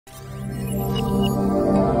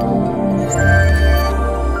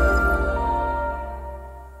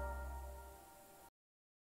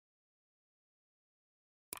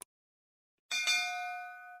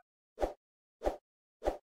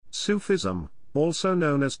Sufism, also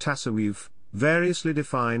known as Tasawwuf, variously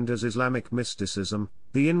defined as Islamic mysticism,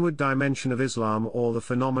 the inward dimension of Islam or the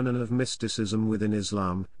phenomenon of mysticism within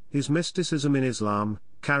Islam, is mysticism in Islam,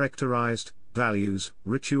 characterized, values,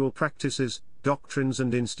 ritual practices, doctrines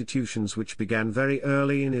and institutions which began very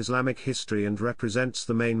early in Islamic history and represents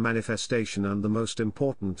the main manifestation and the most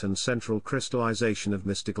important and central crystallization of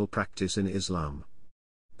mystical practice in Islam.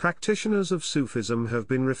 Practitioners of Sufism have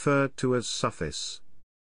been referred to as Sufis.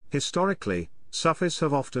 Historically, Sufis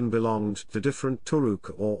have often belonged to different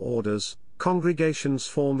ṭuruq or orders, congregations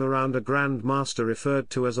formed around a grand master referred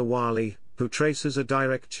to as a wali, who traces a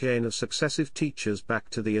direct chain of successive teachers back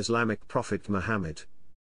to the Islamic prophet Muhammad.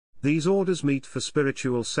 These orders meet for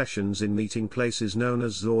spiritual sessions in meeting places known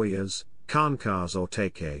as zawiyas, khanqahs or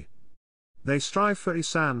tekke. They strive for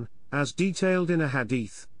Ihsan, as detailed in a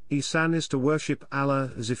hadith. Ihsan is to worship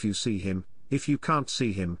Allah as if you see him. If you can't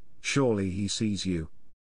see him, surely he sees you.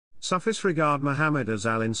 Sufis regard Muhammad as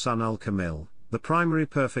al-Insān al-Kāmil, the primary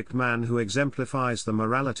perfect man who exemplifies the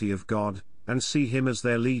morality of God, and see him as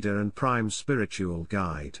their leader and prime spiritual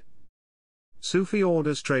guide. Sufi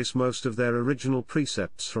orders trace most of their original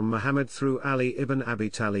precepts from Muhammad through Ali ibn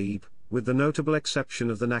Abi Talib, with the notable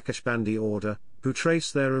exception of the Naqshbandi order, who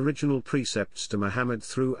trace their original precepts to Muhammad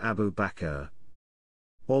through Abu Bakr.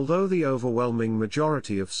 Although the overwhelming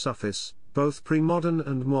majority of Sufis, both pre-modern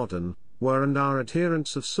and modern, were and are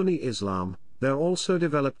adherents of Sunni Islam, there also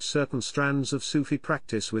developed certain strands of Sufi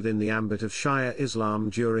practice within the ambit of Shia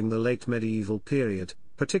Islam during the late medieval period,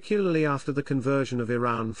 particularly after the conversion of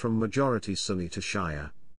Iran from majority Sunni to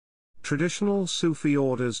Shia. Traditional Sufi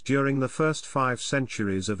orders during the first 5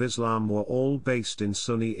 centuries of Islam were all based in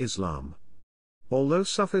Sunni Islam. Although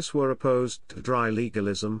Sufis were opposed to dry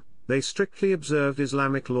legalism, they strictly observed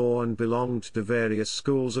Islamic law and belonged to various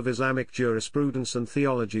schools of Islamic jurisprudence and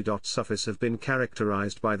theology. Sufis have been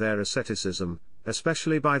characterized by their asceticism,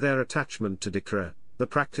 especially by their attachment to dhikr, the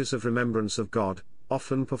practice of remembrance of God,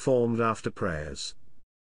 often performed after prayers.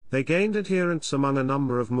 They gained adherents among a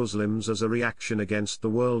number of Muslims as a reaction against the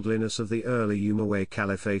worldliness of the early Umayyad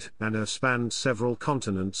Caliphate and have spanned several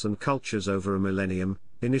continents and cultures over a millennium,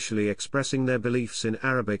 initially expressing their beliefs in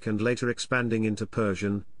Arabic and later expanding into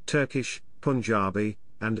Persian, Turkish, Punjabi,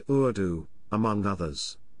 and Urdu, among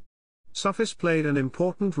others. Sufis played an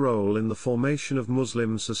important role in the formation of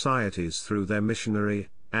Muslim societies through their missionary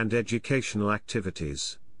and educational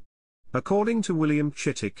activities. According to William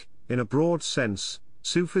Chittick, in a broad sense,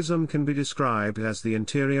 Sufism can be described as the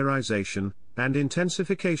interiorization and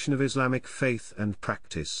intensification of Islamic faith and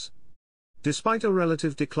practice. Despite a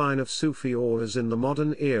relative decline of Sufi orders in the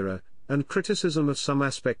modern era, and criticism of some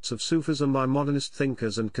aspects of Sufism by modernist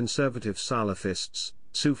thinkers and conservative Salafists,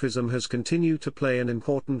 Sufism has continued to play an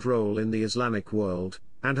important role in the Islamic world,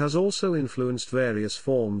 and has also influenced various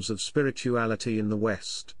forms of spirituality in the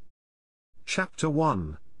West. Chapter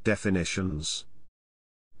 1, Definitions.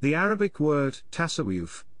 The Arabic word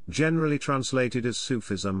tasawwuf, generally translated as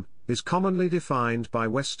Sufism, is commonly defined by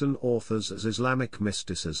Western authors as Islamic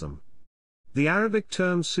mysticism. The Arabic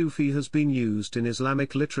term Sufi has been used in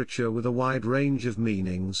Islamic literature with a wide range of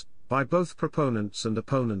meanings, by both proponents and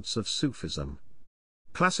opponents of Sufism.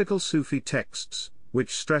 Classical Sufi texts,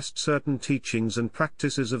 which stressed certain teachings and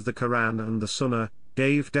practices of the Quran and the Sunnah,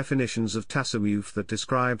 gave definitions of tasawwuf that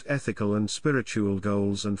described ethical and spiritual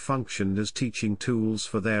goals and functioned as teaching tools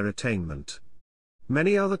for their attainment.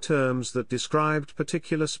 Many other terms that described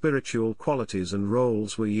particular spiritual qualities and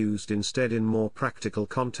roles were used instead in more practical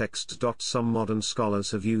contexts. Some modern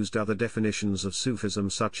scholars have used other definitions of Sufism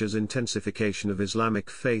such as intensification of Islamic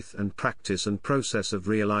faith and practice and process of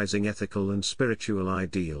realizing ethical and spiritual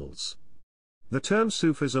ideals. The term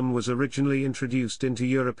Sufism was originally introduced into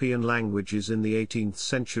European languages in the 18th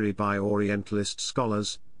century by Orientalist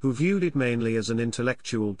scholars, who viewed it mainly as an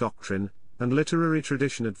intellectual doctrine and literary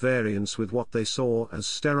tradition at variance with what they saw as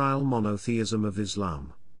sterile monotheism of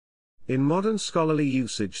Islam. In modern scholarly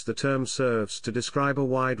usage, the term serves to describe a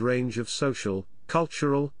wide range of social,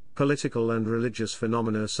 cultural, political and religious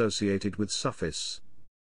phenomena associated with Sufis.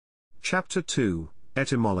 Chapter 2,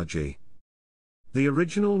 Etymology. The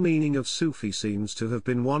original meaning of Sufi seems to have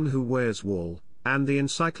been one who wears wool, and the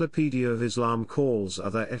Encyclopedia of Islam calls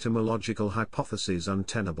other etymological hypotheses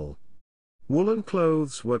untenable. Woolen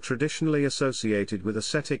clothes were traditionally associated with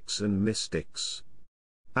ascetics and mystics.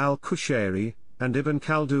 Al-Qushayri and Ibn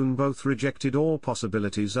Khaldun both rejected all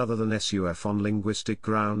possibilities other than Suf on linguistic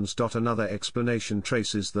grounds. Another explanation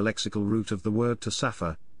traces the lexical root of the word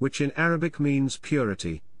tasafa, which in Arabic means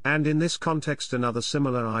purity, and in this context another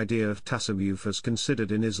similar idea of tasawwuf as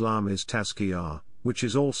considered in Islam is tazkiyah, which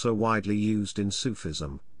is also widely used in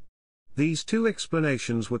Sufism. These two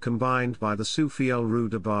explanations were combined by the Sufi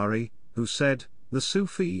al-Rudabari, who said, the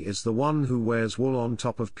Sufi is the one who wears wool on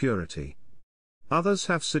top of purity. Others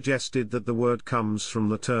have suggested that the word comes from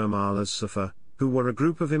the term al-Sufa, who were a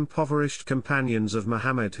group of impoverished companions of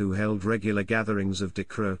Muhammad who held regular gatherings of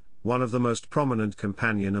dhikr. One of the most prominent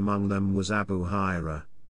companion among them was Abu Hurairah.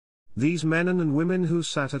 These men and women who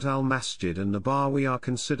sat at al-Masjid and Nabawi are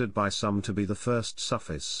considered by some to be the first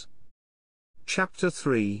Sufis. Chapter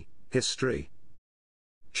 3, History.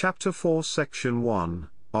 Chapter 4 Section 1,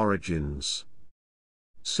 Origins.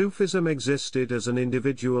 Sufism existed as an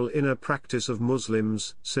individual inner practice of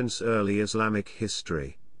Muslims since early Islamic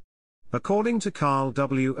history. According to Carl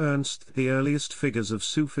W. Ernst, the earliest figures of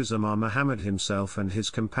Sufism are Muhammad himself and his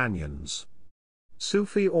companions.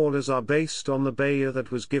 Sufi orders are based on the bay'ah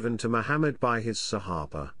that was given to Muhammad by his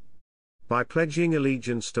Sahaba. By pledging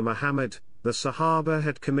allegiance to Muhammad, the Sahaba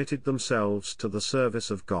had committed themselves to the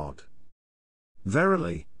service of God.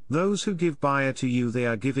 Verily, those who give bay'ah to you, they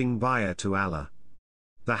are giving bay'ah to Allah.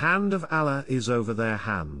 The hand of Allah is over their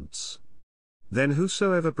hands. Then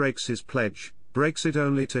whosoever breaks his pledge, breaks it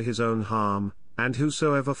only to his own harm, and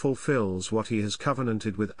whosoever fulfills what he has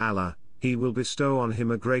covenanted with Allah, he will bestow on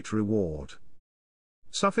him a great reward.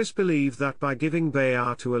 Sufis believe that by giving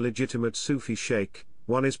bay'ah to a legitimate Sufi sheikh,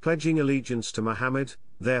 one is pledging allegiance to Muhammad.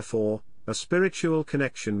 Therefore, a spiritual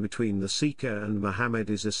connection between the seeker and Muhammad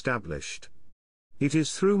is established. It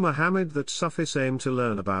is through Muhammad that Sufis aim to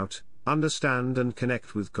learn about, understand and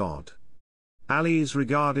connect with God. Ali is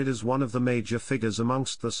regarded as one of the major figures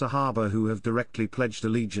amongst the Sahaba who have directly pledged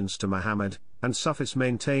allegiance to Muhammad, and Sufis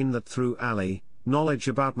maintain that through Ali, knowledge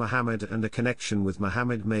about Muhammad and a connection with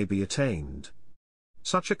Muhammad may be attained.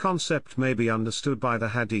 Such a concept may be understood by the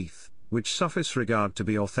hadith, which Sufis regard to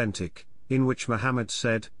be authentic, in which Muhammad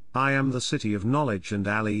said, I am the city of knowledge and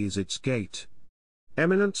Ali is its gate.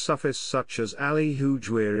 Eminent Sufis such as Ali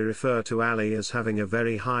Hujwiri refer to Ali as having a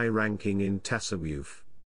very high ranking in Tasawwuf.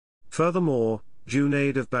 Furthermore,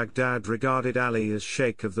 Junaid of Baghdad regarded Ali as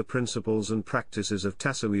sheikh of the principles and practices of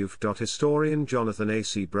Tasawwuf. Historian Jonathan A.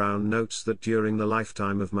 C. Brown notes that during the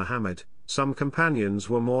lifetime of Muhammad, some companions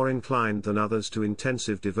were more inclined than others to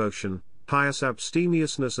intensive devotion, pious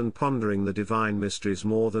abstemiousness and pondering the divine mysteries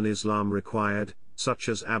more than Islam required, such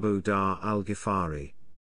as Abu Dar al-Ghifari.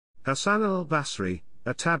 Hassan al-Basri,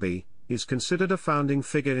 a tabi, is considered a founding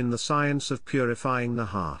figure in the science of purifying the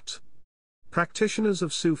heart. Practitioners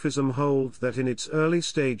of Sufism hold that in its early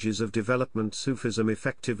stages of development Sufism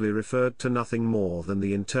effectively referred to nothing more than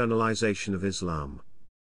the internalization of Islam.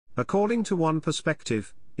 According to one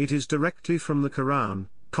perspective, it is directly from the Quran,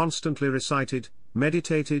 constantly recited,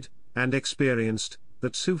 meditated, and experienced,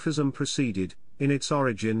 that Sufism proceeded, in its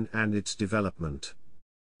origin and its development.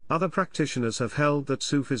 Other practitioners have held that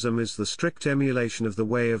Sufism is the strict emulation of the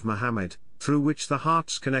way of Muhammad, through which the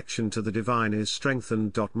heart's connection to the divine is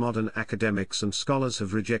strengthened. Modern academics and scholars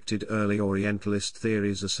have rejected early Orientalist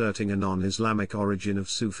theories asserting a non-Islamic origin of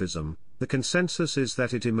Sufism. The consensus is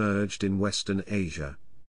that it emerged in Western Asia.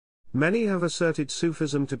 Many have asserted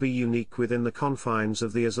Sufism to be unique within the confines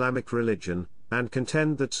of the Islamic religion, and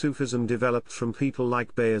contend that Sufism developed from people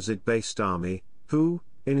like Bayezid Bastami, who,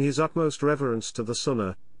 in his utmost reverence to the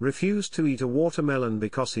Sunnah, refused to eat a watermelon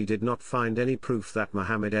because he did not find any proof that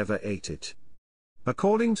Muhammad ever ate it.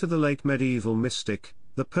 According to the late medieval mystic,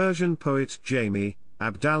 the Persian poet Jami,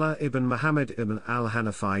 Abdallah ibn Muhammad ibn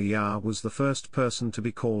al-Hanafiyyah was the first person to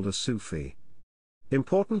be called a Sufi.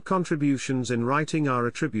 Important contributions in writing are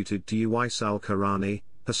attributed to Uwais al-Qarani,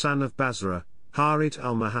 Hassan of Basra, Harith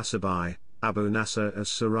al-Muhasibi, Abu Nasr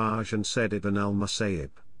as-Siraj and Said ibn al-Musayyib.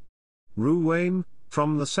 Ruwaym,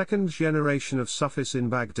 from the second generation of Sufis in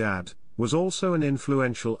Baghdad, was also an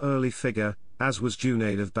influential early figure, as was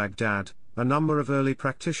Junaid of Baghdad. A number of early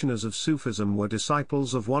practitioners of Sufism were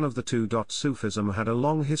disciples of one of the two. Sufism had a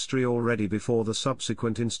long history already before the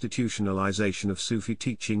subsequent institutionalization of Sufi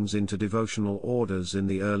teachings into devotional orders in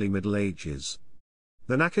the early Middle Ages.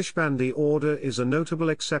 The Naqshbandi order is a notable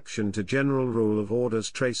exception to general rule of orders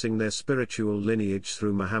tracing their spiritual lineage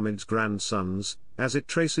through Muhammad's grandsons, as it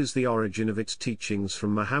traces the origin of its teachings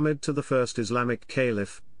from Muhammad to the first Islamic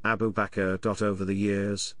caliph, Abu Bakr. Over the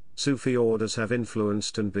years, Sufi orders have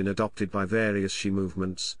influenced and been adopted by various Shi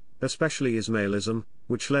movements, especially Ismailism,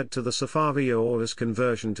 which led to the Safavi order's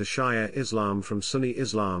conversion to Shia Islam from Sunni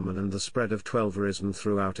Islam and the spread of Twelverism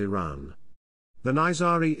throughout Iran. The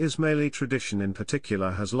Nizari Ismaili tradition in particular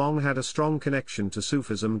has long had a strong connection to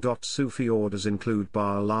Sufism. Sufi orders include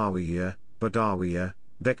Ba'alawiyya, Badawiyya,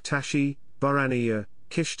 Bektashi, Baraniya,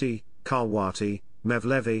 Kishti, Khalwati,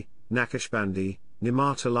 Mevlevi, Naqshbandi,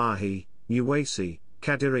 Ni'mat-Ilahi, Uwaisi,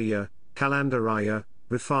 Qadiriyya, Kalandariya,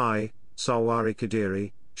 Rifai, Sarwari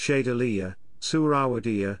Qadiri, Shadaliya,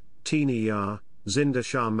 Suhrawardiyya, Teeniyya, Zinda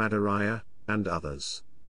Shah Madaraya, and others.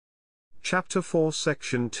 Chapter 4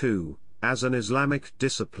 Section 2, As an Islamic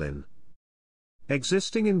Discipline.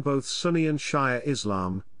 Existing in both Sunni and Shia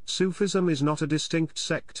Islam, Sufism is not a distinct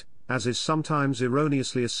sect, as is sometimes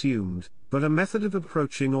erroneously assumed, but a method of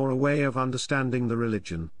approaching or a way of understanding the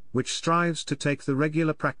religion, which strives to take the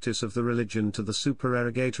regular practice of the religion to the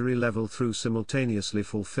supererogatory level through simultaneously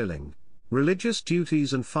fulfilling religious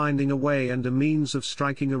duties and finding a way and a means of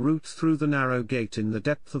striking a route through the narrow gate in the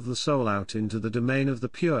depth of the soul out into the domain of the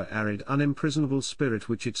pure arid unimprisonable spirit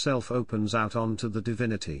which itself opens out onto the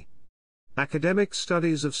divinity. Academic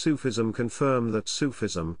studies of Sufism confirm that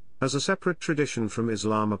Sufism, as a separate tradition from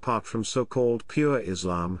Islam apart from so-called pure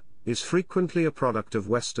Islam, is frequently a product of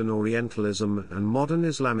Western Orientalism and modern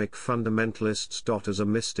Islamic fundamentalists. As a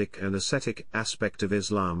mystic and ascetic aspect of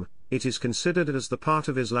Islam, it is considered as the part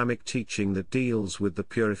of Islamic teaching that deals with the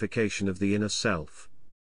purification of the inner self.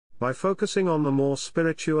 By focusing on the more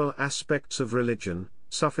spiritual aspects of religion,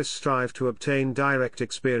 Sufis strive to obtain direct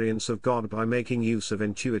experience of God by making use of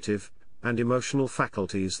intuitive and emotional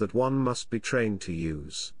faculties that one must be trained to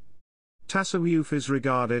use. Tasawwuf is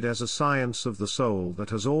regarded as a science of the soul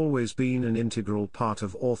that has always been an integral part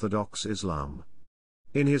of Orthodox Islam.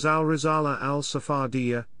 In his al-Risala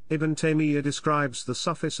al-Safadiyya, Ibn Taymiyyah describes the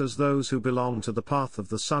Sufis as those who belong to the path of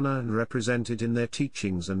the Sunnah and represent it in their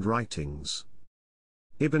teachings and writings.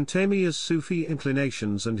 Ibn Taymiyyah's Sufi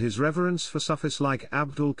inclinations and his reverence for Sufis like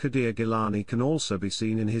Abdul Qadir Gilani can also be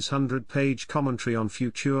seen in his 100-page commentary on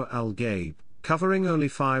Futur al-Ghaib, covering only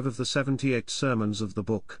 5 of the 78 sermons of the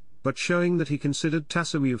book, but showing that he considered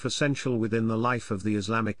Tasawwuf essential within the life of the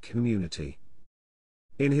Islamic community.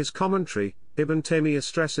 In his commentary, Ibn Taymiyyah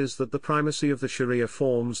stresses that the primacy of the Sharia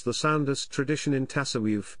forms the soundest tradition in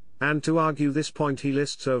Tasawwuf, and to argue this point he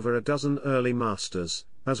lists over a dozen early masters,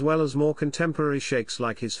 as well as more contemporary sheikhs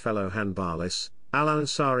like his fellow Hanbalis,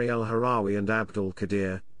 al-Ansari al-Harawi and Abdul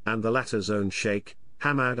Qadir, and the latter's own sheikh,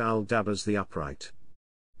 Hamad al-Dabas the Upright.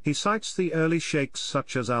 He cites the early sheikhs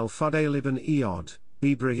such as al-Fudail ibn Iyad,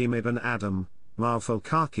 Ibrahim ibn Adam, Ma'af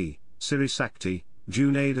al-Kaki, Siri Sakti,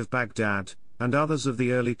 Junaid of Baghdad, and others of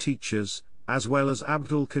the early teachers, as well as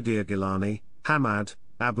Abdul Qadir Gilani, Hamad,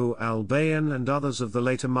 Abu al-Bayan and others of the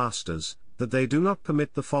later masters, that they do not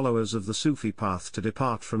permit the followers of the Sufi path to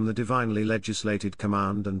depart from the divinely legislated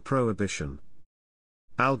command and prohibition.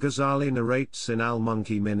 Al-Ghazali narrates in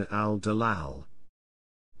Al-Munqidh min al-Dalal.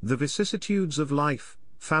 The vicissitudes of life,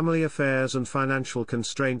 family affairs and financial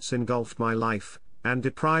constraints engulfed my life, and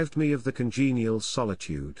deprived me of the congenial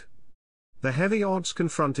solitude. The heavy odds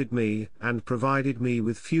confronted me and provided me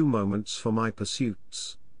with few moments for my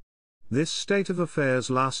pursuits. This state of affairs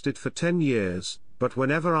lasted for 10 years, but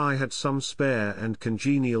whenever I had some spare and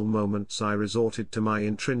congenial moments I resorted to my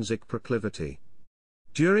intrinsic proclivity.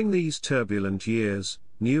 During these turbulent years,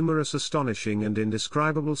 numerous astonishing and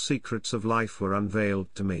indescribable secrets of life were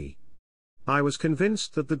unveiled to me. I was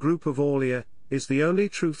convinced that the group of Awliya is the only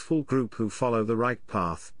truthful group who follow the right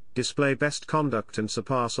path, display best conduct and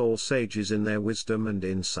surpass all sages in their wisdom and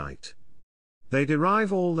insight. They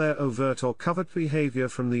derive all their overt or covert behavior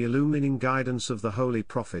from the illumining guidance of the Holy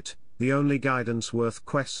Prophet, the only guidance worth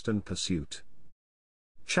quest and pursuit.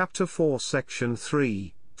 Chapter 4 Section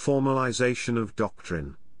 3, Formalization of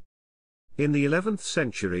Doctrine. In the 11th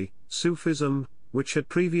century, Sufism, which had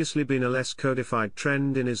previously been a less codified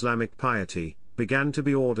trend in Islamic piety, began to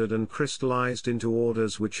be ordered and crystallized into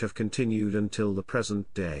orders which have continued until the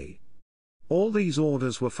present day. All these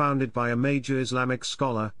orders were founded by a major Islamic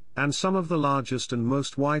scholar, and some of the largest and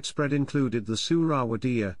most widespread included the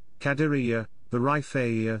Suhrawardiyya, Qadiriyya, the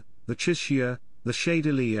Rifa'iyya, the Chishya, the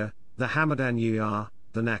Shadaliyya, the Hamadanyya,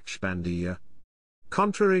 the Naqshbandiyya.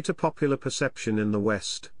 Contrary to popular perception in the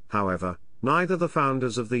West, however, neither the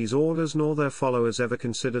founders of these orders nor their followers ever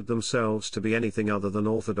considered themselves to be anything other than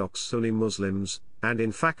Orthodox Sunni Muslims, and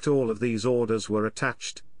in fact all of these orders were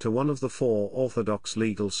attached to one of the 4 orthodox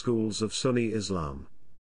legal schools of Sunni Islam.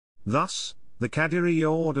 Thus, the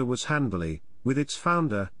Qadiriyya order was Hanbali, with its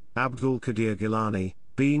founder, Abdul Qadir Gilani,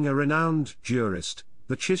 being a renowned jurist,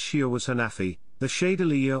 the Chishya was Hanafi, the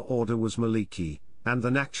Shadaliyya order was Maliki, and the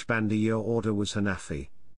Naqshbandiyya order was Hanafi.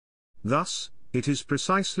 Thus, it is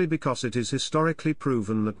precisely because it is historically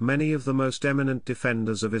proven that many of the most eminent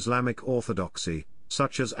defenders of Islamic orthodoxy,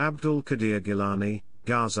 such as Abdul Qadir Gilani,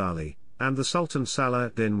 Ghazali, and the Sultan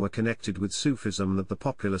Salah-ad-Din were connected with Sufism, that the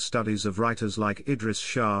popular studies of writers like Idris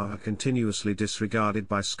Shah are continuously disregarded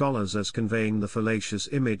by scholars as conveying the fallacious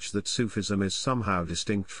image that Sufism is somehow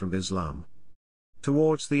distinct from Islam.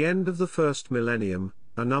 Towards the end of the first millennium,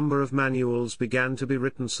 a number of manuals began to be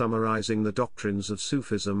written summarizing the doctrines of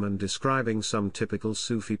Sufism and describing some typical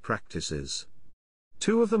Sufi practices.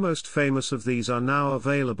 Two of the most famous of these are now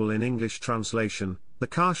available in English translation, the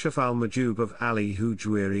Kashf al-Majub of Ali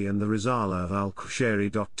Hujwiri and the Risala of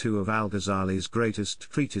al-Qushayri. Two of al-Ghazali's greatest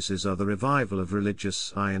treatises are the Revival of Religious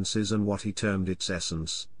Sciences and what he termed its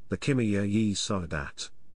essence, the Kimiyya-i-Saadat.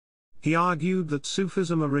 He argued that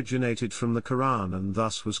Sufism originated from the Quran and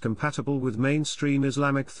thus was compatible with mainstream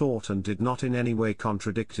Islamic thought and did not in any way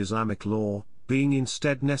contradict Islamic law, being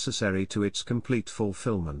instead necessary to its complete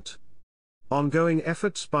fulfillment. Ongoing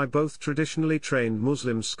efforts by both traditionally trained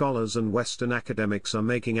Muslim scholars and Western academics are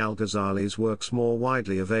making al-Ghazali's works more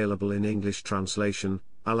widely available in English translation,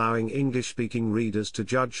 allowing English-speaking readers to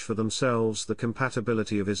judge for themselves the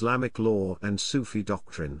compatibility of Islamic law and Sufi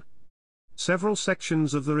doctrine. Several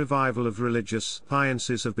sections of the Revival of Religious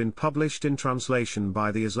Sciences have been published in translation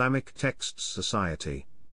by the Islamic Texts Society.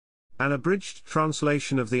 An abridged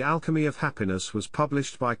translation of The Alchemy of Happiness was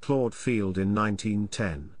published by Claude Field in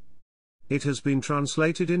 1910. It has been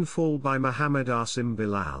translated in full by Muhammad Asim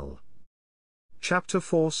Bilal. Chapter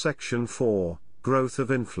 4 Section 4, Growth of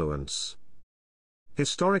Influence.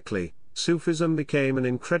 Historically, Sufism became an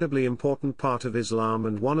incredibly important part of Islam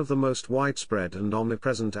and one of the most widespread and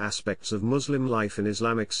omnipresent aspects of Muslim life in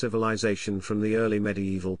Islamic civilization from the early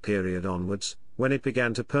medieval period onwards, when it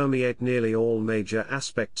began to permeate nearly all major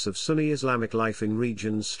aspects of Sunni Islamic life in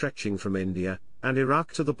regions stretching from India and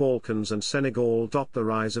Iraq to the Balkans and Senegal. The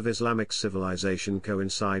rise of Islamic civilization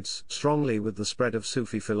coincides strongly with the spread of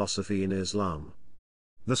Sufi philosophy in Islam.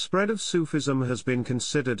 The spread of Sufism has been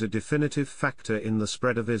considered a definitive factor in the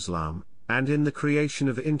spread of Islam, and in the creation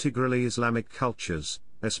of integrally Islamic cultures,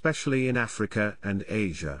 especially in Africa and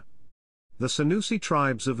Asia. The Senussi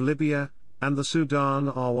tribes of Libya and the Sudan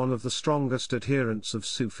are one of the strongest adherents of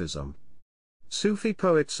Sufism. Sufi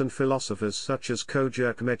poets and philosophers such as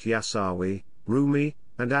Khoja Ahmed Yasawi, Rumi,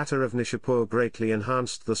 and Attar of Nishapur greatly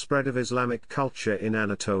enhanced the spread of Islamic culture in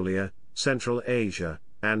Anatolia, Central Asia,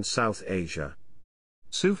 and South Asia.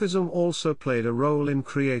 Sufism also played a role in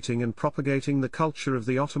creating and propagating the culture of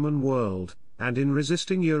the Ottoman world, and in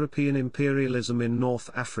resisting European imperialism in North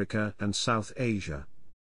Africa and South Asia.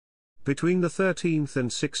 Between the 13th and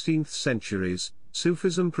 16th centuries,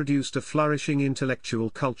 Sufism produced a flourishing intellectual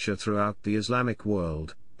culture throughout the Islamic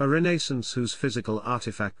world, a renaissance whose physical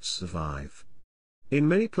artifacts survive. In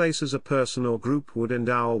many places a person or group would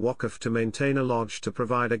endow a waqf to maintain a lodge to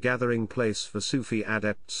provide a gathering place for Sufi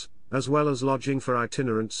adepts, as well as lodging for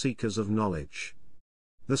itinerant seekers of knowledge.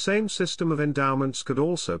 The same system of endowments could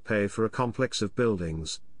also pay for a complex of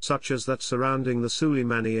buildings, such as that surrounding the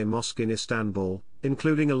Süleymaniye Mosque in Istanbul,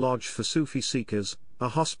 including a lodge for Sufi seekers, a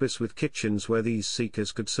hospice with kitchens where these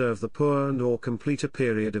seekers could serve the poor and/or complete a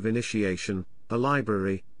period of initiation, a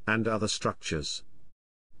library, and other structures.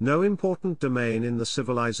 No important domain in the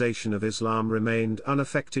civilization of Islam remained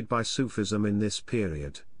unaffected by Sufism in this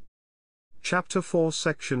period. Chapter 4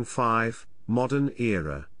 Section 5, Modern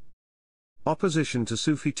Era. Opposition to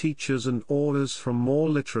Sufi teachers and orders from more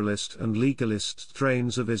literalist and legalist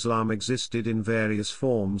strains of Islam existed in various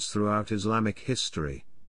forms throughout Islamic history.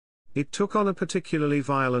 It took on a particularly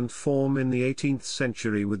violent form in the 18th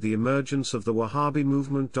century with the emergence of the Wahhabi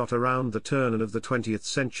movement. Around the turn of the 20th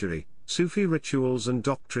century, Sufi rituals and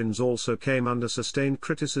doctrines also came under sustained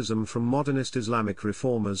criticism from modernist Islamic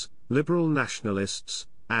reformers, liberal nationalists,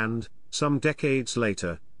 and, some decades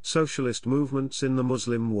later, socialist movements in the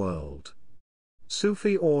Muslim world.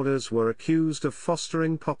 Sufi orders were accused of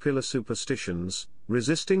fostering popular superstitions,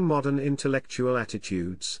 resisting modern intellectual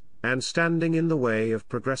attitudes, and standing in the way of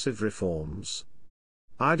progressive reforms.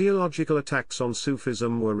 Ideological attacks on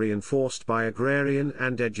Sufism were reinforced by agrarian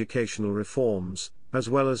and educational reforms, as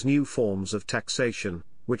well as new forms of taxation,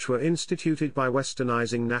 which were instituted by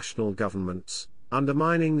westernizing national governments,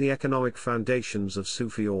 undermining the economic foundations of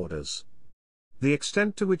Sufi orders. The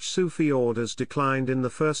extent to which Sufi orders declined in the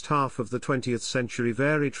first half of the 20th century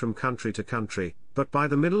varied from country to country, but by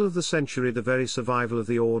the middle of the century the very survival of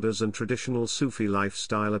the orders and traditional Sufi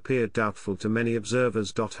lifestyle appeared doubtful to many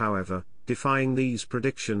observers. However, defying these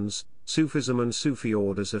predictions, Sufism and Sufi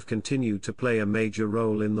orders have continued to play a major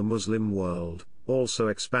role in the Muslim world, also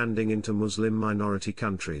expanding into Muslim minority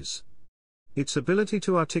countries. Its ability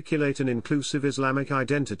to articulate an inclusive Islamic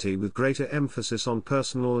identity with greater emphasis on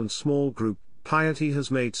personal and small group piety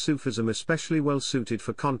has made Sufism especially well suited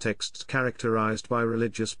for contexts characterized by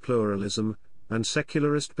religious pluralism and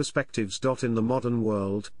secularist perspectives. In the modern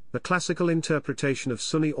world, the classical interpretation of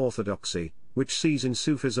Sunni orthodoxy, which sees in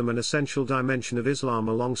Sufism an essential dimension of Islam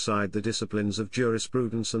alongside the disciplines of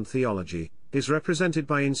jurisprudence and theology, is represented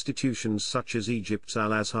by institutions such as Egypt's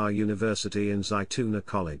Al-Azhar University and Zaytuna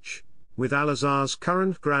College, with Al-Azhar's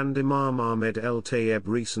current Grand Imam Ahmed El-Tayeb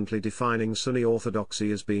recently defining Sunni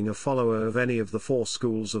orthodoxy as being a follower of any of the four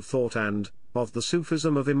schools of thought and, of the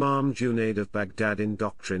Sufism of Imam Junaid of Baghdad in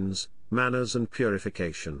doctrines, manners and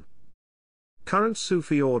purification. Current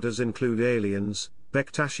Sufi orders include Aliens,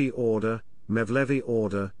 Bektashi order, Mevlevi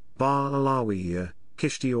order, Ba-Alawiyya,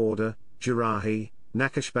 Kishti order, Jarahi,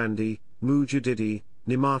 Naqshbandi, Mujadidi,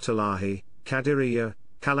 Nimatalahi, Qadiriyya,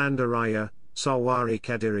 Kalandaraya, Sawari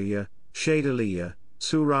Qadiriyya, Shadaliyya,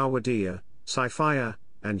 Surawadiya, Saifiyya,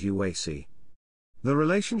 and Uwaisi. The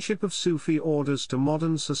relationship of Sufi orders to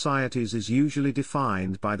modern societies is usually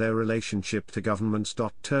defined by their relationship to governments.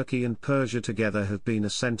 Turkey and Persia together have been a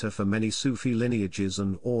center for many Sufi lineages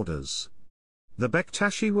and orders. The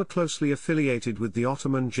Bektashi were closely affiliated with the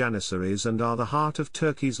Ottoman Janissaries and are the heart of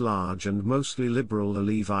Turkey's large and mostly liberal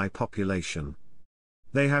Alevi population.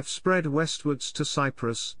 They have spread westwards to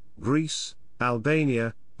Cyprus, Greece,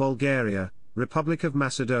 Albania, Bulgaria, Republic of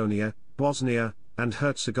Macedonia, Bosnia and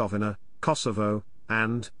Herzegovina, Kosovo,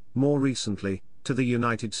 and, more recently, to the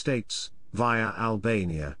United States, via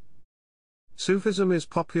Albania. Sufism is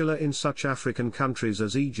popular in such African countries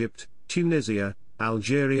as Egypt, Tunisia,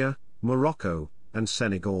 Algeria, Morocco, and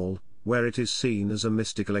Senegal, where it is seen as a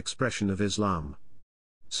mystical expression of Islam.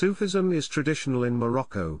 Sufism is traditional in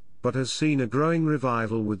Morocco, but has seen a growing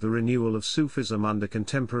revival with the renewal of Sufism under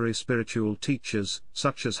contemporary spiritual teachers,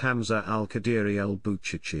 such as Hamza al-Qadiri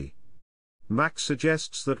al-Bouchichi. Max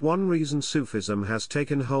suggests that one reason Sufism has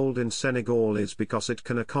taken hold in Senegal is because it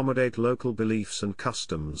can accommodate local beliefs and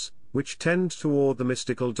customs, which tend toward the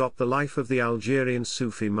mystical. The life of the Algerian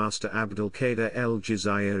Sufi master Abdelkader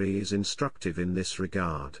el-Jazairi is instructive in this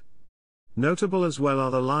regard. Notable as well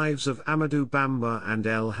are the lives of Amadou Bamba and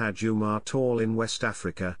El Hadj Umar Tall in West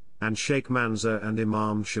Africa, and Sheikh Mansour and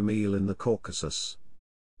Imam Shamil in the Caucasus.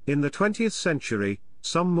 In the 20th century,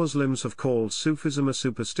 some Muslims have called Sufism a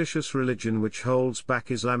superstitious religion which holds back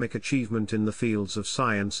Islamic achievement in the fields of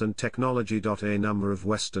science and technology. A number of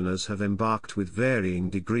Westerners have embarked with varying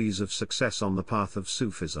degrees of success on the path of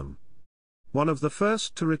Sufism. One of the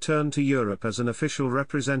first to return to Europe as an official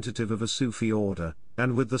representative of a Sufi order,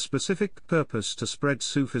 and with the specific purpose to spread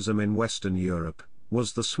Sufism in Western Europe,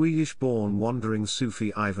 was the Swedish-born wandering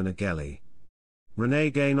Sufi Ivan Ageli.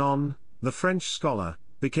 René Guénon, the French scholar,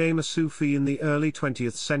 became a Sufi in the early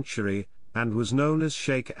 20th century, and was known as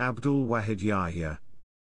Sheikh Abdul Wahid Yahya.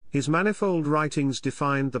 His manifold writings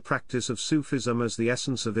defined the practice of Sufism as the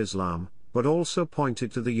essence of Islam, but also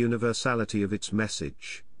pointed to the universality of its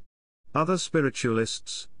message. Other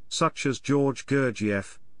spiritualists, such as George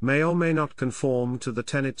Gurdjieff, may or may not conform to the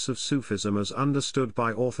tenets of Sufism as understood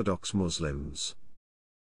by Orthodox Muslims.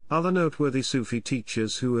 Other noteworthy Sufi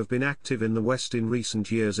teachers who have been active in the West in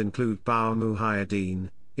recent years include Bawa Muhyiddin,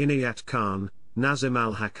 Inayat Khan, Nazim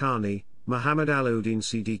al-Haqqani, Muhammad al-Uddin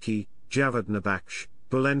Siddiqui, Javad Nabaksh,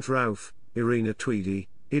 Bulent Rauf, Irina Tweedy,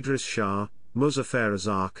 Idris Shah, Muzaffar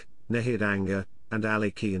Razak, Nahid Anga, and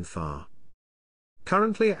Ali Kianfar.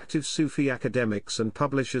 Currently active Sufi academics and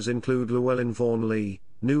publishers include Llewellyn Vaughan Lee,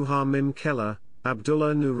 Nuha Mim Keller,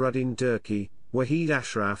 Abdullah Nuruddin Durki, Wahid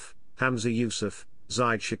Ashraf, Hamza Yusuf,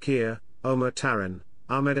 Zaid Shakir, Omar Taran,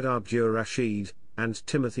 Ahmed Abdur Rashid, and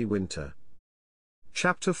Timothy Winter.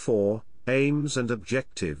 Chapter 4, Aims and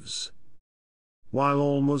Objectives. While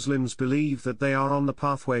all Muslims believe that they are on the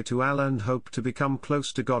pathway to Allah and hope to become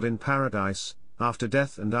close to God in paradise, after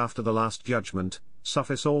death and after the Last Judgment,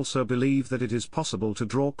 Sufis also believe that it is possible to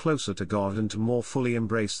draw closer to God and to more fully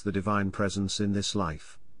embrace the divine presence in this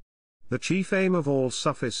life. The chief aim of all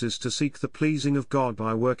Sufis is to seek the pleasing of God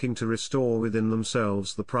by working to restore within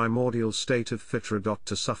themselves the primordial state of fitra.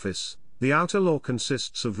 To Sufis, the outer law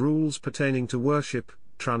consists of rules pertaining to worship,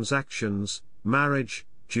 transactions, marriage,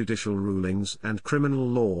 judicial rulings and criminal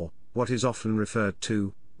law, what is often referred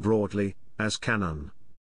to, broadly, as canon.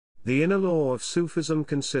 The inner law of Sufism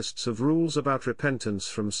consists of rules about repentance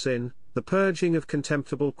from sin, the purging of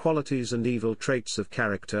contemptible qualities and evil traits of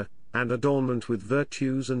character, and adornment with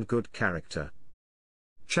virtues and good character.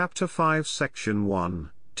 Chapter 5 Section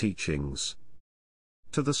 1, Teachings.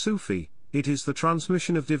 To the Sufi, it is the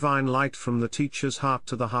transmission of divine light from the teacher's heart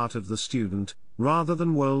to the heart of the student, rather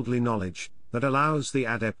than worldly knowledge, that allows the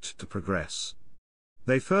adept to progress.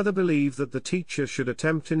 They further believe that the teacher should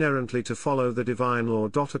attempt inerrantly to follow the divine law.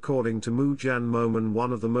 According to Mujan Momen,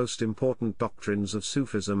 one of the most important doctrines of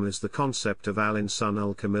Sufism is the concept of al-Insān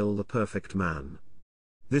al-Kāmil, the perfect man.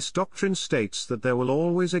 This doctrine states that there will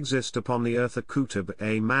always exist upon the earth a Qutb,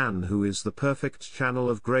 a man who is the perfect channel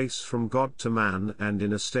of grace from God to man and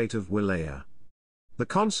in a state of wilaya. The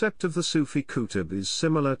concept of the Sufi Qutb is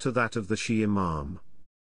similar to that of the Shia Imam.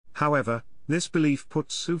 However, this belief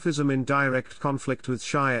puts Sufism in direct conflict with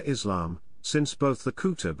Shia Islam, since both the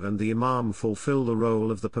Qutb and the Imam fulfill the role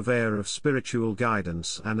of the purveyor of spiritual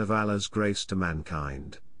guidance and of Allah's grace to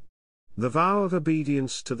mankind. The vow of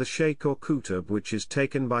obedience to the Sheikh or Qutb which is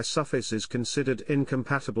taken by Sufis is considered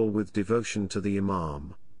incompatible with devotion to the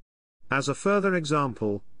Imam. As a further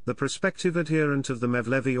example, the prospective adherent of the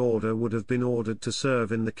Mevlevi order would have been ordered to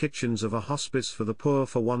serve in the kitchens of a hospice for the poor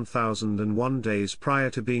for 1001 days prior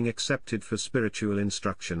to being accepted for spiritual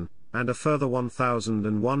instruction, and a further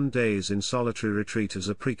 1001 days in solitary retreat as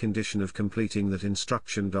a precondition of completing that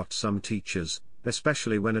instruction. Some teachers,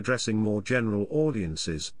 especially when addressing more general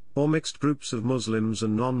audiences, or mixed groups of Muslims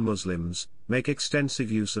and non-Muslims, make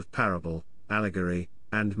extensive use of parable, allegory,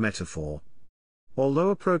 and metaphor. Although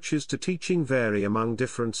approaches to teaching vary among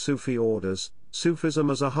different Sufi orders,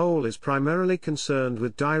 Sufism as a whole is primarily concerned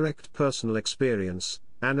with direct personal experience,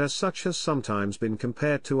 and as such has sometimes been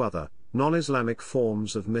compared to other, non-Islamic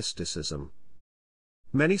forms of mysticism.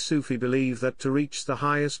 Many Sufi believe that to reach the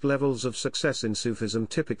highest levels of success in Sufism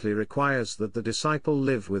typically requires that the disciple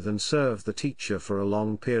live with and serve the teacher for a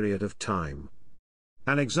long period of time.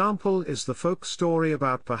 An example is the folk story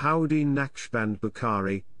about Bahauddin Naqshband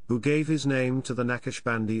Bukhari, who gave his name to the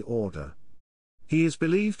Naqshbandi order. He is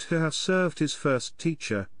believed to have served his first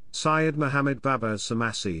teacher, Syed Muhammad Baba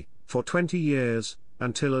Samasi, for 20 years,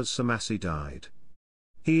 until as Samasi died.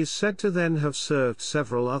 He is said to then have served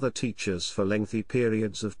several other teachers for lengthy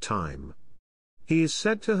periods of time. He is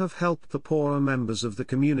said to have helped the poorer members of the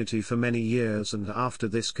community for many years, and after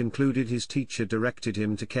this concluded his teacher directed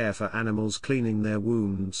him to care for animals, cleaning their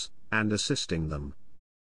wounds, and assisting them.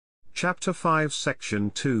 Chapter 5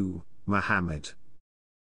 Section 2, Muhammad.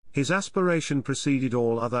 His aspiration preceded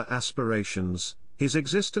all other aspirations, his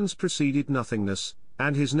existence preceded nothingness,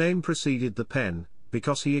 and his name preceded the pen,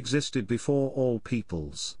 because he existed before all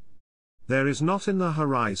peoples. There is not in the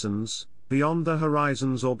horizons, beyond the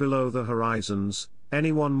horizons or below the horizons,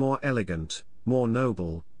 anyone more elegant, more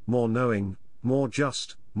noble, more knowing, more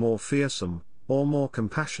just, more fearsome, or more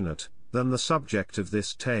compassionate, than the subject of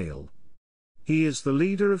this tale. He is the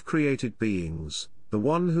leader of created beings, the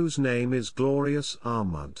one whose name is glorious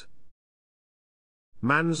Ahmad.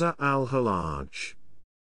 Manza al-Halaj.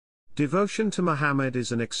 Devotion to Muhammad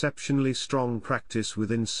is an exceptionally strong practice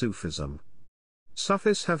within Sufism.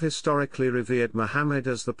 Sufis have historically revered Muhammad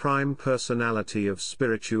as the prime personality of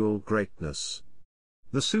spiritual greatness.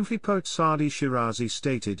 The Sufi poet Sadi Shirazi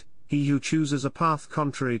stated, "He who chooses a path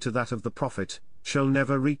contrary to that of the Prophet, shall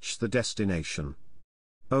never reach the destination."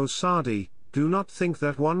 O Sadi, do not think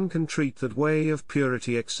that one can treat that way of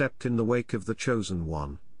purity except in the wake of the chosen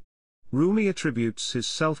one. Rumi attributes his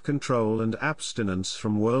self-control and abstinence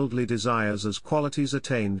from worldly desires as qualities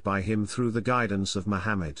attained by him through the guidance of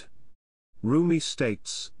Muhammad. Rumi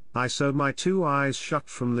states, "I sewed my 2 eyes shut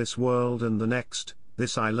from this world and the next,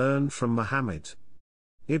 this I learned from Muhammad."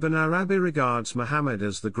 Ibn Arabi regards Muhammad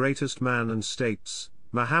as the greatest man and states,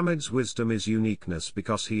 Muhammad's wisdom is uniqueness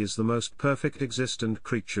because he is the most perfect existent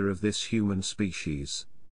creature of this human species.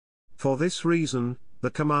 For this reason,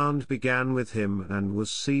 the command began with him and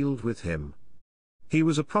was sealed with him. He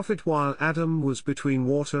was a prophet while Adam was between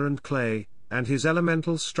water and clay, and his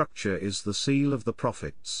elemental structure is the seal of the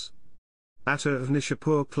prophets. Atta of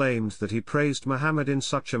Nishapur claimed that he praised Muhammad in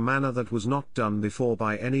such a manner that was not done before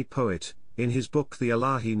by any poet, in his book the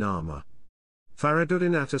Ilahi Nama.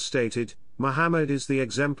 Faraduddin Atta stated, Muhammad is the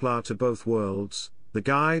exemplar to both worlds, the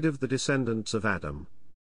guide of the descendants of Adam.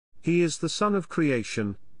 He is the sun of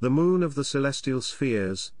creation, the moon of the celestial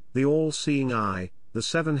spheres, the all-seeing eye, the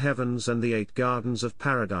 7 heavens and the 8 gardens of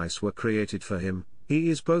paradise were created for him. He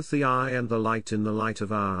is both the eye and the light in the light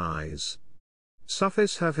of our eyes.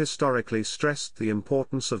 Sufis have historically stressed the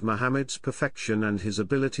importance of Muhammad's perfection and his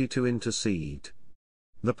ability to intercede.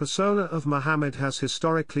 The persona of Muhammad has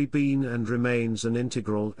historically been and remains an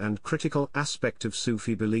integral and critical aspect of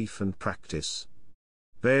Sufi belief and practice.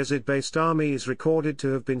 Bayezid Bastami is recorded to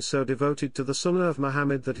have been so devoted to the Sunnah of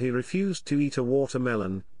Muhammad that he refused to eat a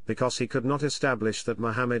watermelon, because he could not establish that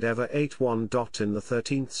Muhammad ever ate one. In the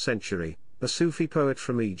 13th century, a Sufi poet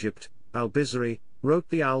from Egypt, al-Bizri, wrote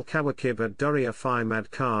the al-Kawakib ad-Durriya fi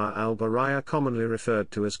Madkar al-Baraya, commonly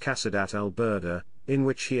referred to as Qasidat al-Burda, in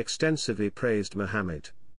which he extensively praised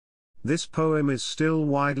Muhammad. This poem is still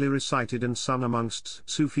widely recited and sung amongst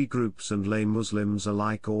Sufi groups and lay Muslims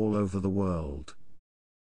alike all over the world.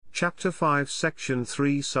 Chapter 5 Section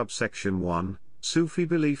 3 Subsection 1, Sufi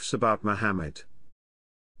Beliefs about Muhammad.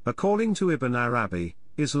 According to Ibn Arabi,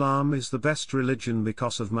 Islam is the best religion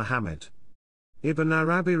because of Muhammad. Ibn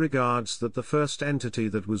Arabi regards that the first entity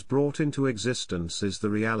that was brought into existence is the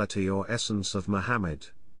reality or essence of Muhammad.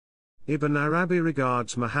 Ibn Arabi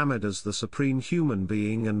regards Muhammad as the supreme human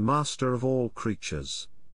being and master of all creatures.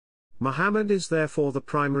 Muhammad is therefore the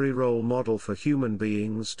primary role model for human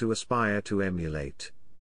beings to aspire to emulate.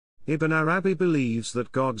 Ibn Arabi believes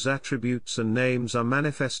that God's attributes and names are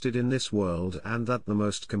manifested in this world and that the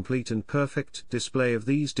most complete and perfect display of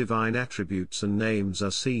these divine attributes and names are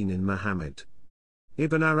seen in Muhammad.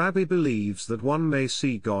 Ibn Arabi believes that one may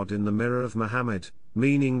see God in the mirror of Muhammad,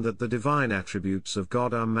 meaning that the divine attributes of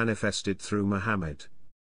God are manifested through Muhammad.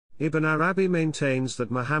 Ibn Arabi maintains that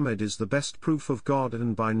Muhammad is the best proof of God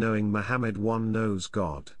and by knowing Muhammad one knows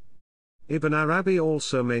God. Ibn Arabi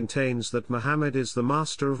also maintains that Muhammad is the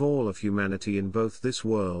master of all of humanity in both this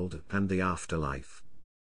world and the afterlife.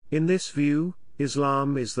 In this view,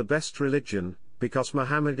 Islam is the best religion, because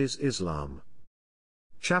Muhammad is Islam.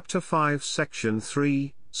 Chapter 5 Section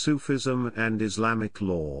 3, Sufism and Islamic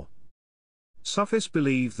Law. Sufis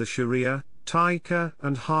believe the Sharia, tekke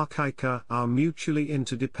and haqiqah are mutually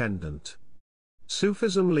interdependent.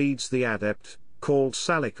 Sufism leads the adept, called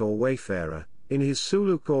salik or wayfarer, in his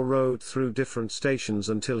suluk or road through different stations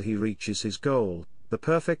until he reaches his goal, the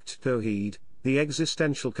perfect tawheed, the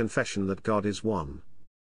existential confession that God is one.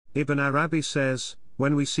 Ibn Arabi says,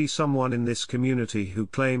 when we see someone in this community who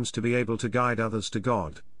claims to be able to guide others to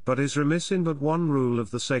God, but is remiss in but one rule of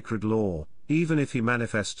the sacred law, even if he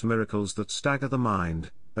manifests miracles that stagger the mind,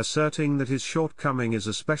 asserting that his shortcoming is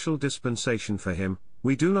a special dispensation for him,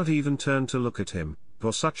 we do not even turn to look at him,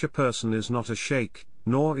 for such a person is not a sheikh,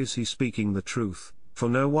 nor is he speaking the truth, for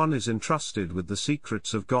no one is entrusted with the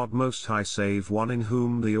secrets of God Most High save one in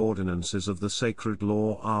whom the ordinances of the sacred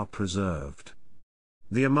law are preserved.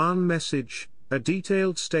 The Ihsan message, a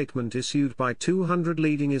detailed statement issued by 200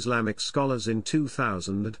 leading Islamic scholars in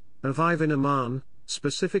 2005 in Ihsan,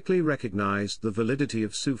 specifically recognized the validity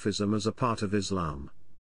of Sufism as a part of Islam.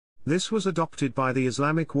 This was adopted by the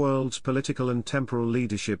Islamic world's political and temporal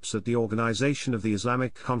leaderships at the organization of the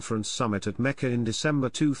Islamic Conference Summit at Mecca in December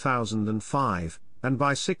 2005, and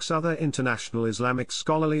by 6 other international Islamic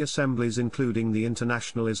scholarly assemblies including the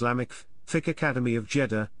International Islamic Fiqh Academy of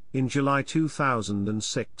Jeddah, in July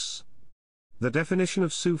 2006. The definition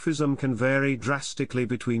of Sufism can vary drastically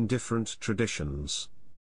between different traditions.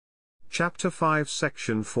 Chapter 5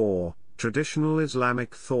 Section 4, Traditional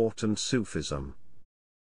Islamic Thought and Sufism.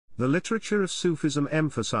 The literature of Sufism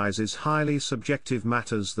emphasizes highly subjective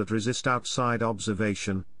matters that resist outside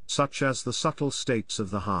observation, such as the subtle states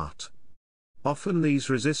of the heart. Often these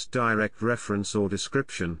resist direct reference or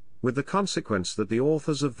description, with the consequence that the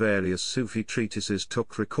authors of various Sufi treatises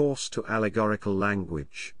took recourse to allegorical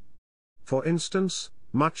language. For instance,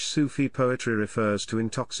 much Sufi poetry refers to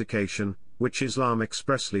intoxication, which Islam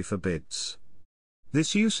expressly forbids.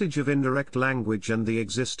 This usage of indirect language and the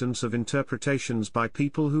existence of interpretations by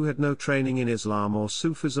people who had no training in Islam or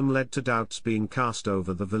Sufism led to doubts being cast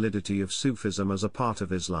over the validity of Sufism as a part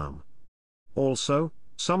of Islam. Also,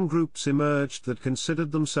 some groups emerged that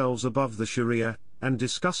considered themselves above the Sharia, and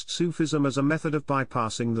discussed Sufism as a method of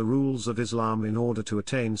bypassing the rules of Islam in order to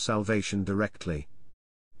attain salvation directly.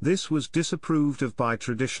 This was disapproved of by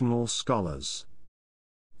traditional scholars.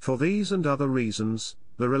 For these and other reasons,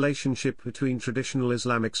 the relationship between traditional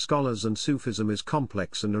Islamic scholars and Sufism is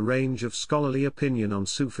complex and a range of scholarly opinion on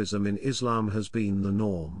Sufism in Islam has been the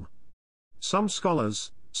norm. Some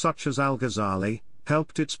scholars, such as al-Ghazali,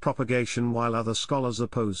 helped its propagation while other scholars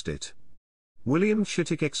opposed it. William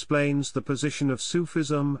Chittick explains the position of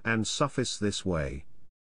Sufism and Sufis this way.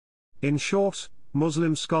 In short,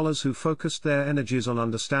 Muslim scholars who focused their energies on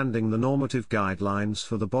understanding the normative guidelines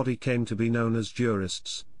for the body came to be known as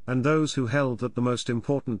jurists, and those who held that the most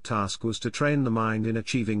important task was to train the mind in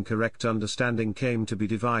achieving correct understanding came to be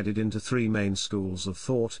divided into 3 main schools of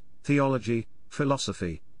thought: theology,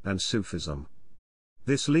 philosophy, and Sufism.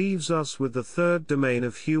 This leaves us with the third domain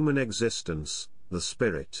of human existence, the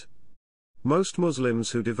spirit. Most Muslims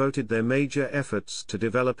who devoted their major efforts to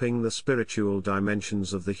developing the spiritual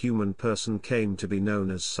dimensions of the human person came to be known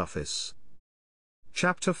as Sufis.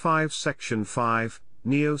 Chapter 5 Section 5,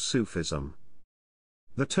 Neo-Sufism.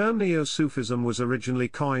 The term Neo-Sufism was originally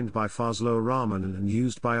coined by Fazlur Rahman and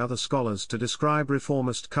used by other scholars to describe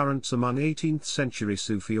reformist currents among 18th-century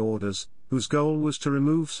Sufi orders, whose goal was to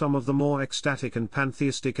remove some of the more ecstatic and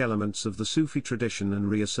pantheistic elements of the Sufi tradition and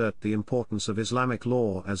reassert the importance of Islamic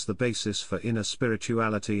law as the basis for inner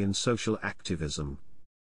spirituality and social activism.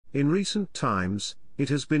 In recent times, it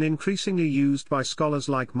has been increasingly used by scholars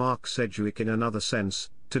like Mark Sedgwick in another sense,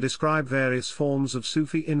 to describe various forms of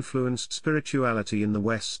Sufi-influenced spirituality in the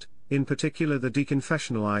West, in particular the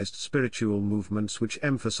deconfessionalized spiritual movements which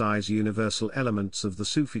emphasize universal elements of the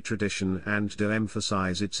Sufi tradition and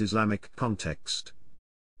de-emphasize its Islamic context.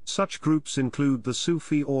 Such groups include the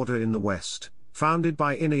Sufi order in the West, founded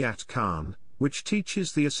by Inayat Khan, which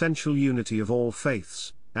teaches the essential unity of all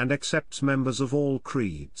faiths, and accepts members of all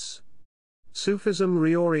creeds. Sufism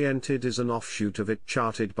reoriented is an offshoot of it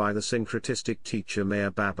charted by the syncretistic teacher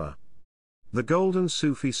Meher Baba. The Golden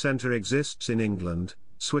Sufi Center exists in England,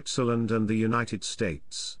 Switzerland and the United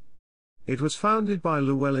States. It was founded by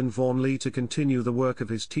Llewellyn Vaughan Lee to continue the work of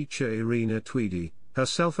his teacher Irina Tweedy,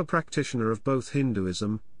 herself a practitioner of both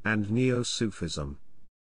Hinduism and Neo-Sufism.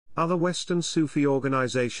 Other Western Sufi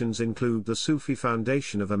organizations include the Sufi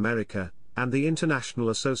Foundation of America, and the International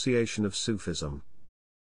Association of Sufism.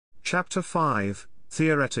 Chapter 5,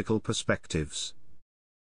 Theoretical Perspectives.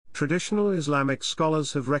 Traditional Islamic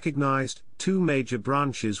scholars have recognized two major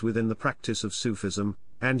branches within the practice of Sufism,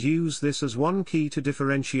 and use this as one key to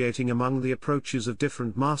differentiating among the approaches of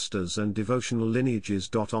different masters and devotional lineages.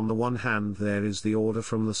 On the one hand, there is the order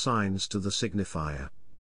from the signs to the signifier.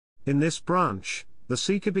 In this branch, the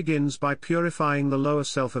seeker begins by purifying the lower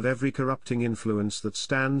self of every corrupting influence that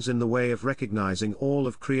stands in the way of recognizing all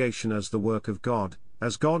of creation as the work of God,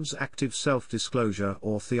 as God's active self-disclosure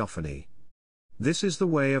or theophany. This is the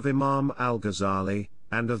way of Imam al-Ghazali,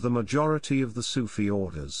 and of the majority of the Sufi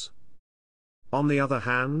orders. On the other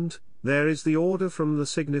hand, there is the order from the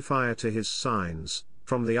signifier to his signs,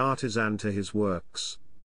 from the artisan to his works.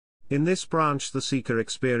 In this branch the seeker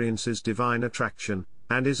experiences divine attraction,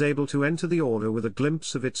 and is able to enter the order with a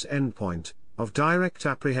glimpse of its endpoint, of direct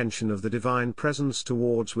apprehension of the divine presence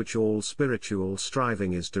towards which all spiritual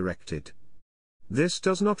striving is directed. This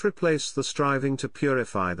does not replace the striving to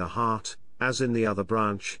purify the heart, as in the other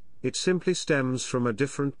branch, it simply stems from a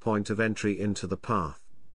different point of entry into the path.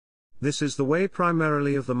 This is the way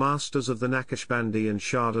primarily of the masters of the Naqshbandi and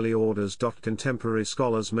Shardali orders. Contemporary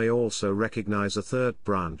scholars may also recognize a third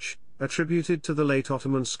branch, attributed to the late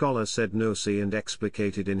Ottoman scholar Said Nursi and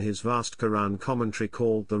explicated in his vast Quran commentary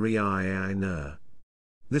called the Ri'āya-i-Nur.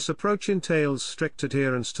 This approach entails strict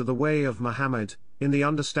adherence to the way of Muhammad, in the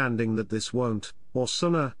understanding that this won't, or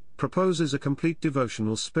sunnah, proposes a complete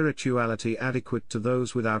devotional spirituality adequate to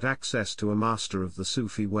those without access to a master of the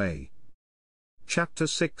Sufi way. Chapter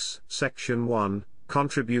 6, Section 1,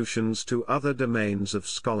 Contributions to Other Domains of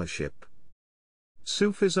Scholarship.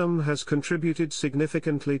 Sufism has contributed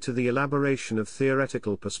significantly to the elaboration of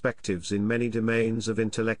theoretical perspectives in many domains of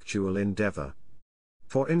intellectual endeavor.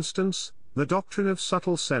 For instance, the doctrine of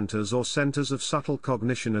subtle centers or centers of subtle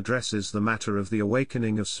cognition addresses the matter of the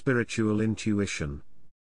awakening of spiritual intuition.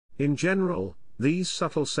 In general, these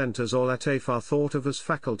subtle centers or lataf are thought of as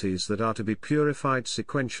faculties that are to be purified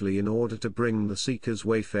sequentially in order to bring the seeker's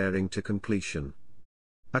wayfaring to completion.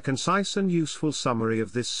 A concise and useful summary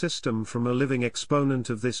of this system from a living exponent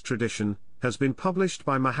of this tradition has been published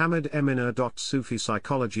by Muhammad Eminer. Sufi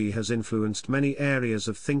psychology has influenced many areas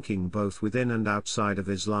of thinking both within and outside of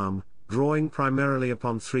Islam, drawing primarily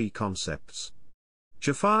upon three concepts.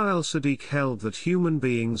 Jafar al-Sadiq held that human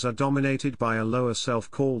beings are dominated by a lower self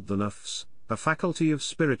called the nafs, a faculty of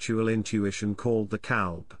spiritual intuition called the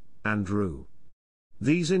qalb, and ruh.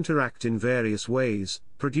 These interact in various ways,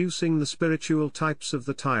 producing the spiritual types of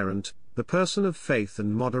the tyrant, the person of faith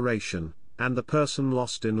and moderation, and the person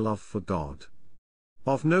lost in love for God.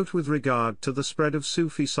 Of note with regard to the spread of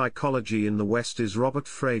Sufi psychology in the West is Robert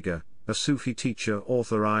Frege, a Sufi teacher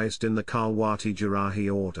authorized in the Khalwati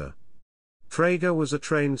Jarahi order. Frege was a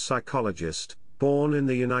trained psychologist, born in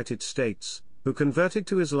the United States, who converted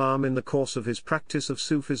to Islam in the course of his practice of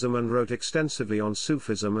Sufism and wrote extensively on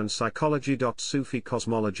Sufism and psychology. Sufi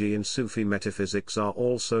cosmology and Sufi metaphysics are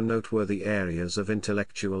also noteworthy areas of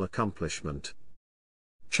intellectual accomplishment.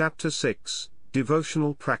 Chapter 6,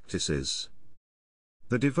 Devotional Practices.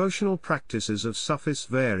 The devotional practices of Sufis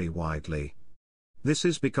vary widely. This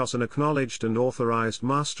is because an acknowledged and authorized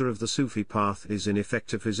master of the Sufi path is in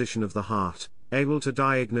effect a physician of the heart, able to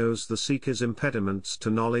diagnose the seeker's impediments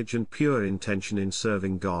to knowledge and pure intention in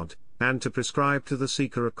serving God, and to prescribe to the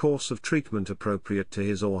seeker a course of treatment appropriate to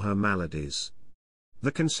his or her maladies.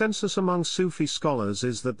 The consensus among Sufi scholars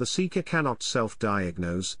is that the seeker cannot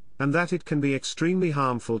self-diagnose, and that it can be extremely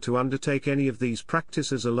harmful to undertake any of these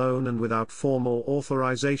practices alone and without formal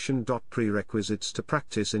authorization. Prerequisites to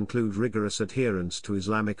practice include rigorous adherence to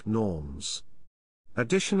Islamic norms.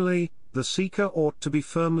 Additionally, the seeker ought to be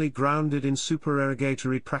firmly grounded in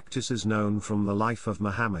supererogatory practices known from the life of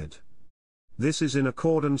Muhammad. This is in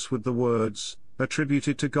accordance with the words,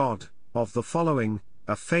 attributed to God, of the following,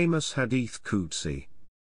 a famous hadith Qudsi.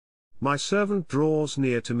 My servant draws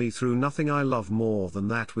near to me through nothing I love more than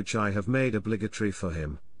that which I have made obligatory for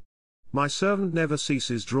him. My servant never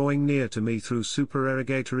ceases drawing near to me through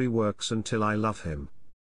supererogatory works until I love him.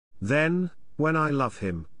 Then, when I love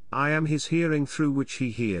him, I am his hearing through which he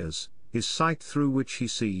hears, his sight through which he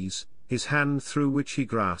sees, his hand through which he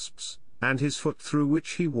grasps, and his foot through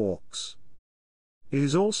which he walks. It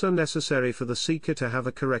is also necessary for the seeker to have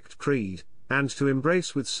a correct creed, and to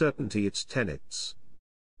embrace with certainty its tenets.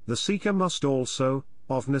 The seeker must also,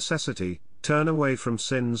 of necessity, turn away from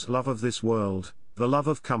sin's love of this world, the love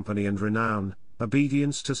of company and renown,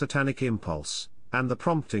 obedience to satanic impulse, and the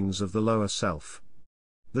promptings of the lower self.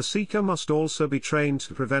 The seeker must also be trained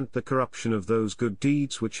to prevent the corruption of those good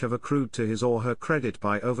deeds which have accrued to his or her credit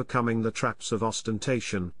by overcoming the traps of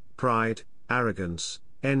ostentation, pride, arrogance,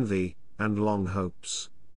 envy, and long hopes.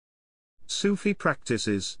 Sufi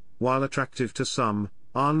practices, while attractive to some,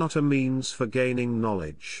 are not a means for gaining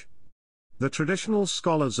knowledge. The traditional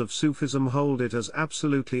scholars of Sufism hold it as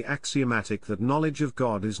absolutely axiomatic that knowledge of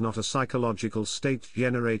God is not a psychological state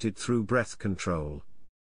generated through breath control.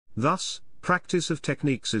 Thus, practice of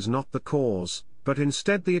techniques is not the cause, but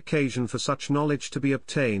instead the occasion for such knowledge to be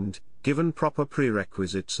obtained, given proper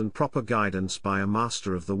prerequisites and proper guidance by a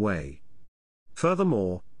master of the way.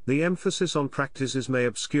 Furthermore, the emphasis on practices may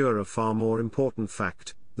obscure a far more important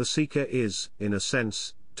fact: the seeker is, in a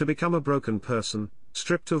sense, to become a broken person,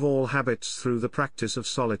 stripped of all habits through the practice of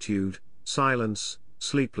solitude, silence,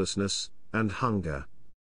 sleeplessness, and hunger.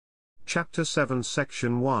 Chapter 7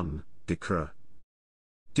 Section 1, Dhikr.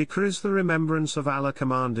 Dhikr is the remembrance of Allah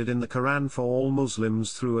commanded in the Quran for all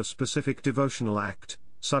Muslims through a specific devotional act,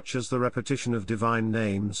 such as the repetition of divine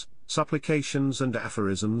names, supplications and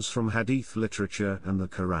aphorisms from hadith literature and the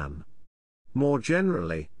Quran. More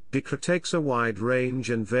generally, dhikr takes a wide range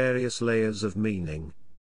and various layers of meaning.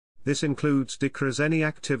 This includes dhikr as any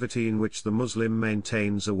activity in which the Muslim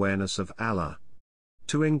maintains awareness of Allah.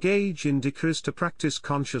 To engage in dhikr is to practice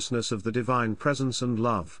consciousness of the divine presence and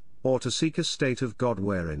love, or to seek a state of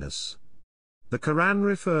God-wariness. The Quran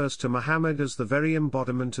refers to Muhammad as the very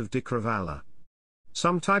embodiment of dhikr of Allah.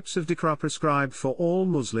 Some types of dhikr are prescribed for all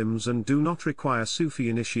Muslims and do not require Sufi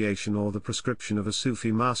initiation or the prescription of a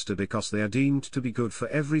Sufi master because they are deemed to be good for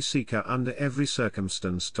every seeker under every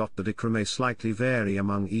circumstance. The dhikr may slightly vary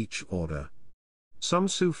among each order. Some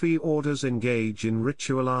Sufi orders engage in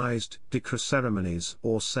ritualized dhikr ceremonies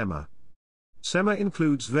or sema. Sema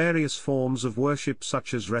includes various forms of worship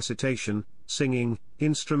such as recitation, singing,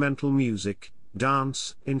 instrumental music,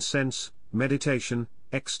 dance, incense, meditation,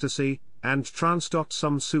 ecstasy, and trance.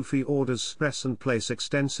 Some Sufi orders stress and place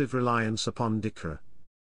extensive reliance upon dhikr.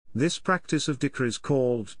 This practice of dhikr is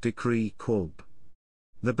called dhikr qulb.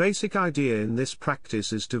 The basic idea in this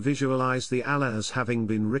practice is to visualize the Allah as having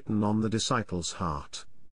been written on the disciple's heart.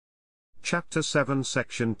 Chapter 7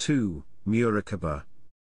 Section 2, Muraqabah.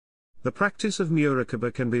 The practice of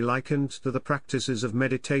muraqabah can be likened to the practices of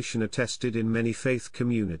meditation attested in many faith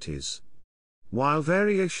communities. While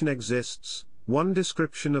variation exists, one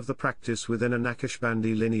description of the practice within a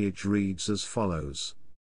Naqshbandi lineage reads as follows.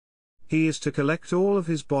 He is to collect all of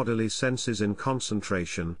his bodily senses in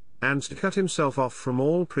concentration, and to cut himself off from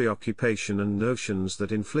all preoccupation and notions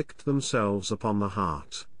that inflict themselves upon the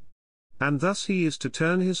heart. And thus he is to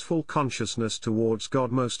turn his full consciousness towards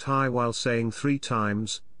God Most High while saying 3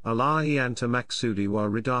 times, Allahi anta maqsudi wa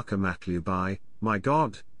ridaka matlubai, my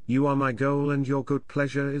God, you are my goal and your good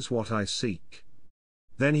pleasure is what I seek.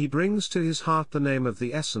 Then he brings to his heart the name of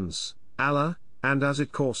the essence, Allah, and as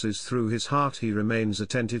it courses through his heart he remains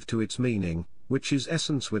attentive to its meaning, which is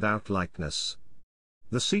essence without likeness.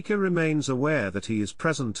 The seeker remains aware that he is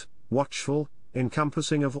present, watchful,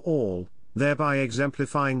 encompassing of all, thereby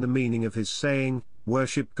exemplifying the meaning of his saying,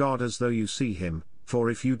 worship God as though you see him, for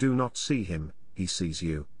if you do not see him, he sees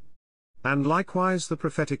you. And likewise the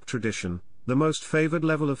prophetic tradition, the most favored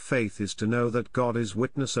level of faith is to know that God is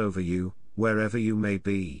witness over you, wherever you may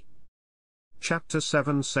be. Chapter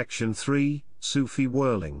 7 Section 3, Sufi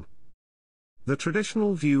whirling. The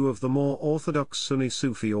traditional view of the more orthodox Sunni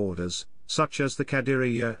Sufi orders, such as the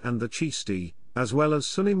Qadiriyya and the Chishti, as well as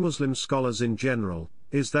Sunni Muslim scholars in general,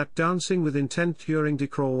 is that dancing with intent during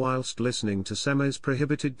dhikr whilst listening to sema is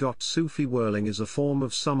prohibited. Sufi whirling is a form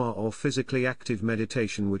of sama or physically active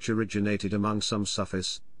meditation which originated among some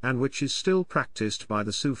Sufis, and which is still practiced by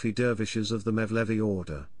the Sufi dervishes of the Mevlevi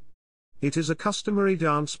order. It is a customary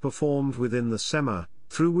dance performed within the sema,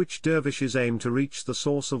 through which dervishes aim to reach the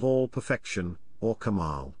source of all perfection, or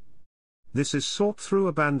kamal. This is sought through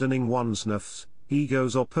abandoning one's nafs,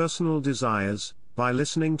 egos or personal desires, by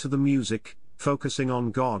listening to the music, focusing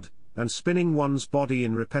on God, and spinning one's body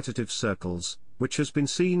in repetitive circles, which has been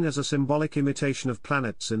seen as a symbolic imitation of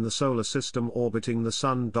planets in the solar system orbiting the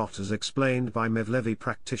Sun. As explained by Mevlevi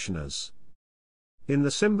practitioners. In the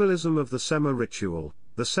symbolism of the Sema ritual,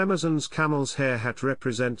 the Semazan's camel's hair hat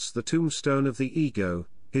represents the tombstone of the ego,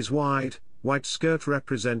 his wide, white skirt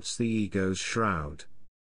represents the ego's shroud.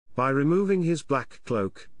 By removing his black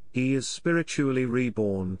cloak, he is spiritually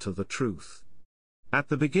reborn to the truth. At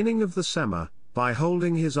the beginning of the Sema, by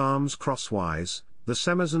holding his arms crosswise, the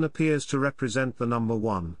Semazan appears to represent the number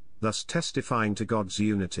one, thus testifying to God's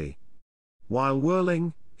unity. While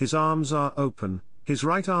whirling, his arms are open, his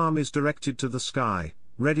right arm is directed to the sky,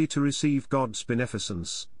 ready to receive God's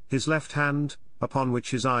beneficence, his left hand, upon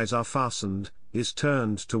which his eyes are fastened, is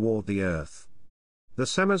turned toward the earth. The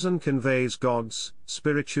Semazan conveys God's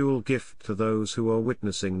spiritual gift to those who are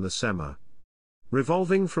witnessing the Sema.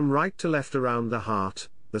 Revolving from right to left around the heart,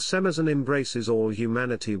 the Semazan embraces all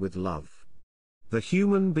humanity with love. The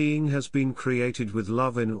human being has been created with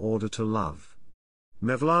love in order to love.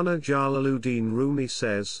 Mevlana Jalaluddin Rumi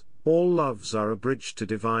says, all loves are a bridge to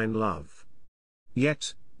divine love.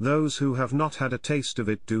 Yet, those who have not had a taste of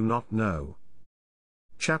it do not know.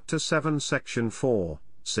 Chapter 7 Section 4,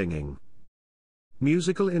 Singing.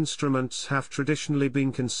 Musical instruments have traditionally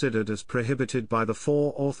been considered as prohibited by the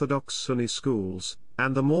four orthodox Sunni schools,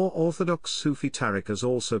 and the more orthodox Sufi tariqas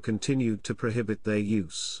also continued to prohibit their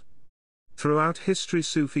use. Throughout history,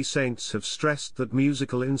 Sufi saints have stressed that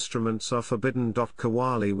musical instruments are forbidden.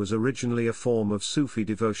 Qawwali was originally a form of Sufi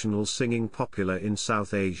devotional singing popular in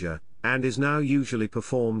South Asia, and is now usually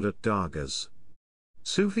performed at dargahs.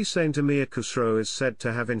 Sufi Saint Amir Khusro is said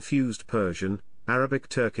to have infused Persian, Arabic,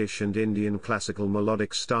 Turkish and Indian classical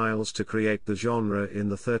melodic styles to create the genre in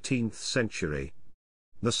the 13th century.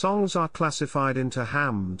 The songs are classified into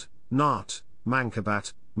hamd, naat,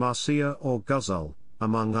 mankabat, marsiya or ghazal,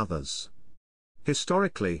 among others.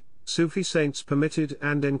 Historically, Sufi saints permitted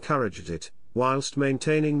and encouraged it, whilst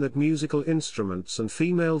maintaining that musical instruments and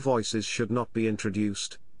female voices should not be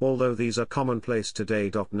introduced, although these are commonplace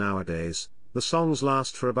today. Nowadays, the songs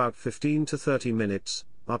last for about 15 to 30 minutes,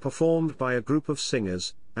 are performed by a group of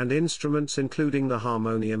singers, and instruments including the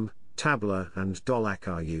harmonium, tabla and dholak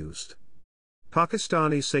are used.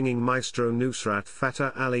 Pakistani singing maestro Nusrat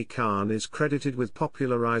Fateh Ali Khan is credited with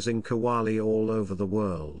popularizing Qawwali all over the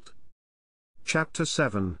world. Chapter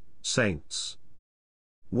 7, Saints.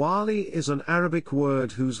 Wali is an Arabic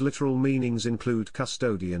word whose literal meanings include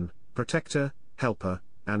custodian, protector, helper,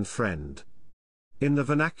 and friend. In the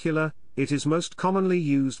vernacular, it is most commonly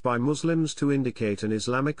used by Muslims to indicate an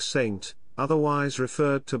Islamic saint, otherwise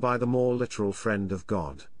referred to by the more literal friend of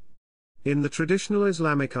God. In the traditional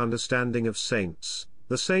Islamic understanding of saints,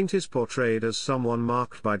 the saint is portrayed as someone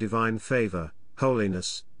marked by divine favor,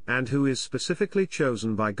 holiness, and who is specifically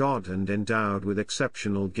chosen by God and endowed with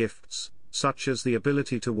exceptional gifts, such as the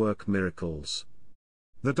ability to work miracles.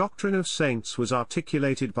 The doctrine of saints was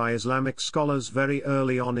articulated by Islamic scholars very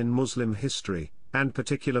early on in Muslim history, and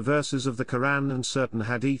particular verses of the Quran and certain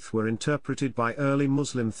hadith were interpreted by early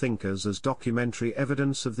Muslim thinkers as documentary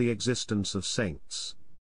evidence of the existence of saints.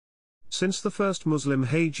 Since the first Muslim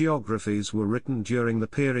hagiographies were written during the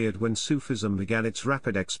period when Sufism began its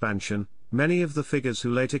rapid expansion, many of the figures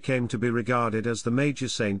who later came to be regarded as the major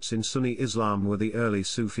saints in Sunni Islam were the early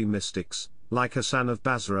Sufi mystics, like Ihsan of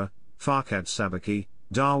Basra, Farqad Sabaki,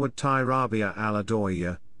 Dawood Rabia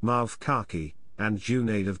al-Adawiyya, Ma'af Kaki, and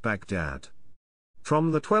Junayd of Baghdad.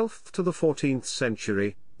 From the 12th to the 14th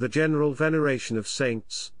century, the general veneration of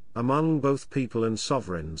saints, among both people and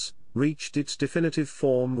sovereigns, reached its definitive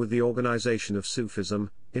form with the organization of Sufism,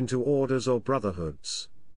 into orders or brotherhoods.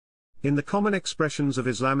 In the common expressions of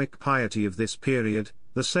Islamic piety of this period,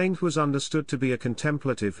 the saint was understood to be a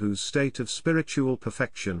contemplative whose state of spiritual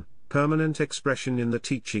perfection, permanent expression in the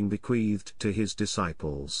teaching bequeathed to his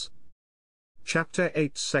disciples. Chapter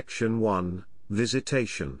 8 Section 1,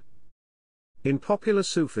 Visitation. In popular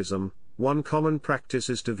Sufism, one common practice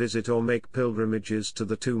is to visit or make pilgrimages to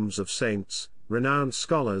the tombs of saints, renowned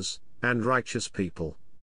scholars, and righteous people.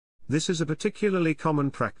 This is a particularly common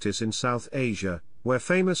practice in South Asia, where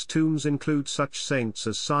famous tombs include such saints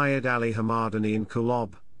as Sayyid Ali Hamadani in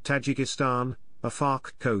Kulob, Tajikistan,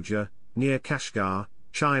 Afaq Koja, near Kashgar,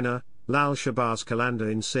 China, Lal Shahbaz Qalandar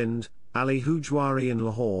in Sindh, Ali Hujwari in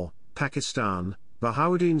Lahore, Pakistan,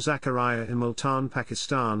 Bahauddin Zakaria in Multan,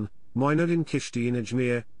 Pakistan, Moinuddin Kishti in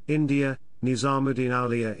Ajmer, India, Nizamuddin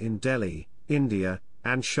Auliya in Delhi, India,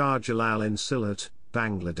 and Shah Jalal in Sylhet,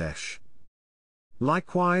 Bangladesh.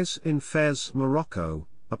 Likewise in Fez, Morocco,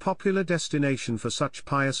 a popular destination for such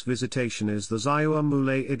pious visitation is the Zayawah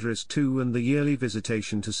Moulay Idris II and the yearly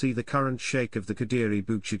visitation to see the current sheikh of the Qadiri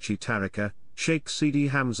Bouchichi Tariqa, Sheikh Sidi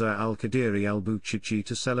Hamza al-Qadiri al-Buchichi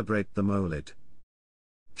to celebrate the Mawlid.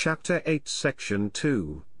 Chapter 8 Section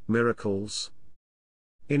 2, Miracles.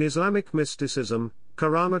 In Islamic mysticism,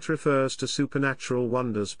 karamat refers to supernatural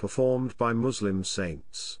wonders performed by Muslim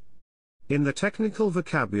saints. In the technical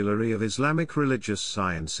vocabulary of Islamic religious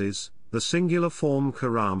sciences, the singular form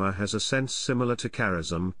karama has a sense similar to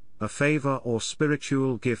charism, a favor or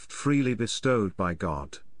spiritual gift freely bestowed by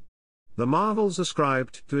God. The marvels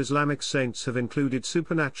ascribed to Islamic saints have included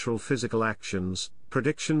supernatural physical actions,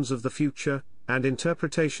 predictions of the future, and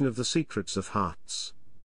interpretation of the secrets of hearts.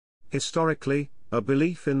 Historically, a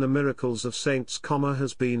belief in the miracles of saints,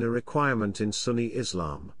 has been a requirement in Sunni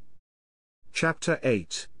Islam. Chapter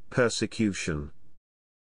 8, Persecution.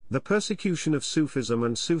 The persecution of Sufism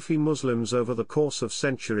and Sufi Muslims over the course of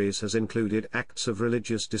centuries has included acts of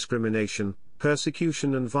religious discrimination,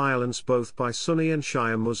 persecution and violence both by Sunni and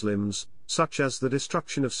Shia Muslims, such as the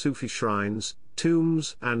destruction of Sufi shrines,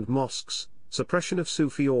 tombs and mosques, suppression of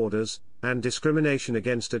Sufi orders, and discrimination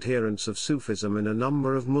against adherents of Sufism in a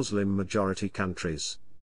number of Muslim-majority countries.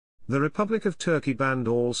 The Republic of Turkey banned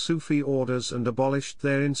all Sufi orders and abolished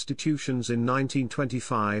their institutions in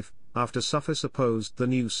 1925, after Sufis opposed the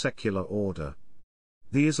new secular order.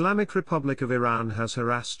 The Islamic Republic of Iran has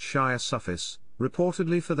harassed Shia Sufis,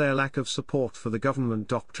 reportedly for their lack of support for the government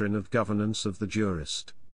doctrine of governance of the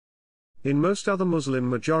jurist. In most other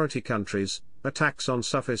Muslim-majority countries, attacks on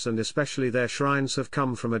Sufis and especially their shrines have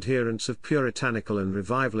come from adherents of puritanical and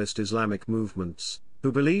revivalist Islamic movements,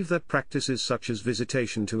 who believe that practices such as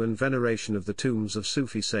visitation to and veneration of the tombs of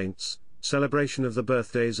Sufi saints, celebration of the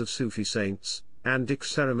birthdays of Sufi saints, and Dik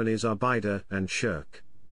ceremonies are bid'ah and shirk.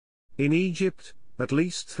 In Egypt, at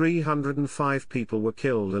least 305 people were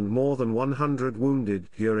killed and more than 100 wounded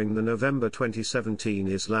during the November 2017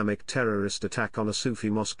 Islamic terrorist attack on a Sufi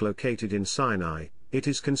mosque located in Sinai. It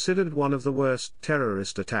is considered one of the worst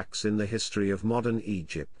terrorist attacks in the history of modern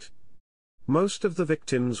Egypt. Most of the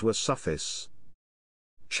victims were Sufis.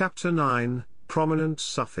 Chapter 9, Prominent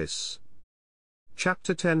Sufis.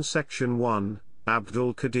 Chapter 10 Section 1,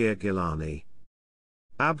 Abdul Qadir Gilani.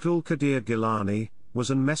 Abdul Qadir Gilani was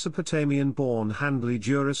a Mesopotamian-born Hanbali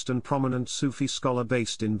jurist and prominent Sufi scholar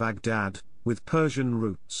based in Baghdad, with Persian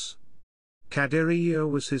roots. Qadiriyya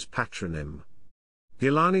was his patronym.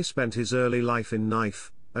 Gilani spent his early life in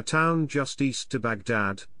Naif, a town just east to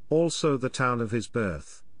Baghdad, also the town of his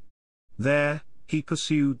birth. There, he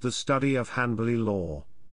pursued the study of Hanbali law.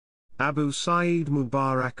 Abu Sa'id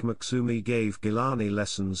Mubarak Makhzumi gave Gilani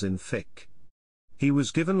lessons in fiqh. He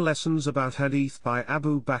was given lessons about hadith by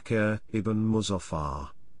Abu Bakr ibn Muzaffar.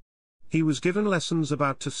 He was given lessons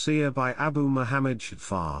about tafsir by Abu Muhammad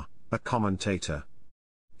Jafar, a commentator.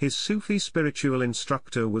 His Sufi spiritual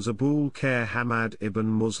instructor was Abul Khair Hamad ibn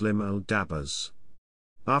Muslim al-Dabas.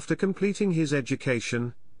 After completing his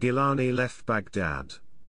education, Gilani left Baghdad.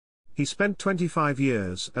 He spent 25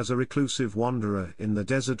 years as a reclusive wanderer in the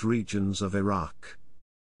desert regions of Iraq.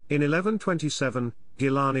 In 1127,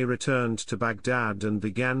 Gilani returned to Baghdad and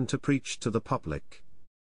began to preach to the public.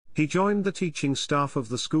 He joined the teaching staff of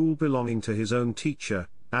the school belonging to his own teacher,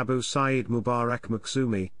 Abu Sa'id Mubarak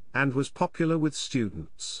Makhzumi, and was popular with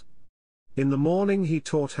students. In the morning he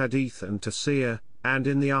taught hadith and tafsir, and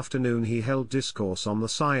in the afternoon he held discourse on the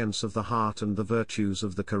science of the heart and the virtues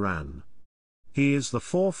of the Quran. He is the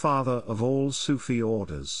forefather of all Sufi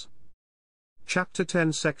orders. Chapter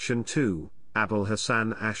 10 Section 2, Abul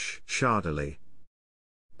Hasan Ash-Shadili.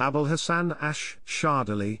 Abul Hasan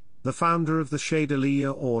Ash-Shadili, the founder of the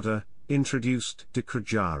Shadiliyya order, introduced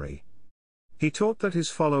Dhikrjari. He taught that his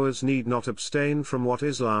followers need not abstain from what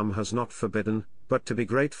Islam has not forbidden, but to be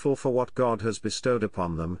grateful for what God has bestowed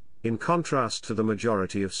upon them, in contrast to the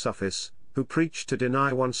majority of Sufis, who preach to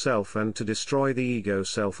deny oneself and to destroy the ego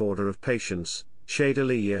self-order of patience.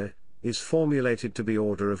 Shadiliyya is formulated to be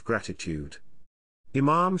order of gratitude.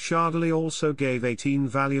 Imam Shadili also gave 18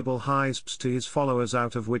 valuable hizbs to his followers,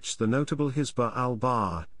 out of which the notable Hizb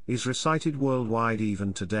al-Bahr is recited worldwide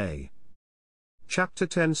even today. Chapter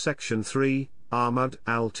 10 Section 3, Ahmad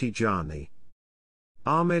al-Tijani.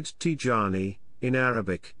 Ahmed Tijani, in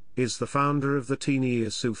Arabic, is the founder of the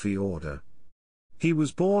Tiniya Sufi order. He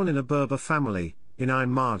was born in a Berber family, in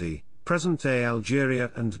Ain Mahdi, present-day Algeria,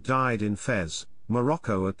 and died in Fez,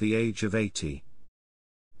 Morocco at the age of 80.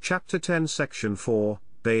 Chapter 10 Section 4,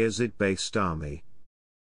 Bayazid Bastami.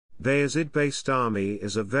 Bayazid Bastami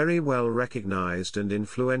is a very well recognized and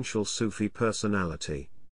influential Sufi personality.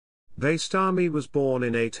 Bastami was born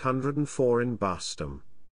in 804 in Bastam.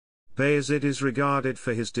 Bayazid is regarded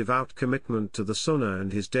for his devout commitment to the Sunnah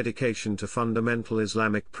and his dedication to fundamental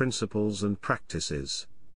Islamic principles and practices.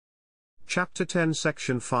 Chapter 10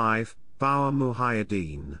 Section 5, Baba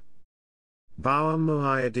Muhyiddin. Baba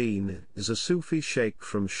Muhyiddin is a Sufi sheikh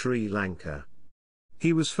from Sri Lanka.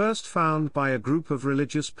 He was first found by a group of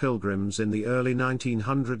religious pilgrims in the early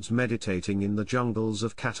 1900s meditating in the jungles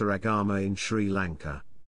of Kataragama in Sri Lanka.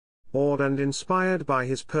 Awed and inspired by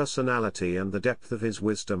his personality and the depth of his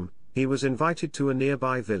wisdom, he was invited to a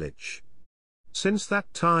nearby village. Since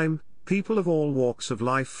that time, people of all walks of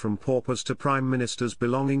life from paupers to prime ministers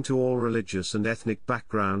belonging to all religious and ethnic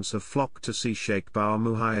backgrounds have flocked to see Sheikh Baba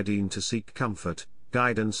Muhyiddin to seek comfort,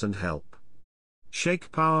 guidance and help.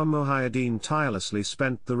 Sheikh Baba Muhyiddin tirelessly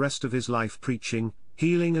spent the rest of his life preaching,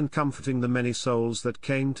 healing and comforting the many souls that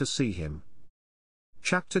came to see him.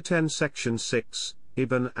 Chapter 10 Section 6,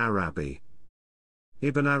 Ibn Arabi.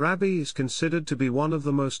 Ibn Arabi is considered to be one of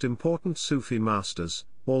the most important Sufi masters,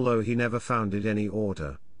 although he never founded any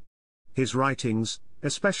order. His writings,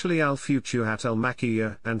 especially al-Futuhat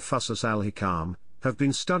al-Makkiyah and Fusus al-Hikam, have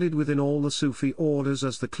been studied within all the Sufi orders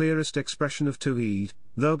as the clearest expression of Tawhid,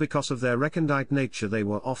 though because of their recondite nature they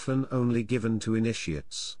were often only given to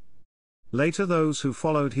initiates. Later those who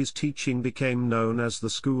followed his teaching became known as the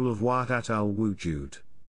school of Wahdat al-Wujud.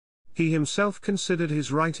 He himself considered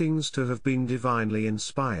his writings to have been divinely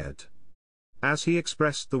inspired. As he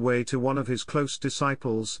expressed the way to one of his close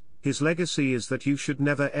disciples, his legacy is that you should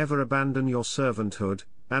never ever abandon your servanthood,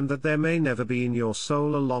 and that there may never be in your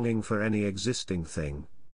soul a longing for any existing thing.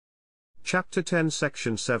 Chapter 10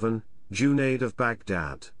 Section 7, Junayd of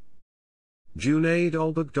Baghdad. Junayd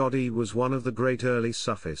al-Baghdadi was one of the great early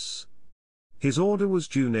Sufis. His order was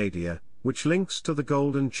Junaydiya, which links to the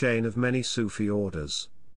golden chain of many Sufi orders.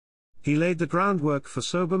 He laid the groundwork for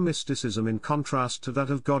sober mysticism in contrast to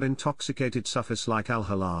that of God-intoxicated Sufis like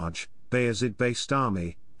al-Hallaj, Bayazid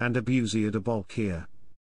Bastami, and Abu Ziyad al-Balkhi.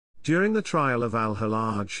 During the trial of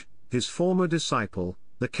al-Hallaj, his former disciple,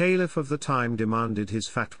 the caliph of the time demanded his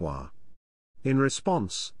fatwa. In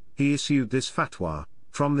response, he issued this fatwa: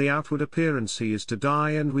 from the outward appearance he is to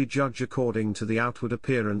die and we judge according to the outward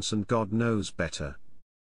appearance and God knows better.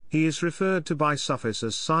 He is referred to by Sufis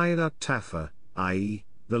as Sayyid at-Tafa, i.e.,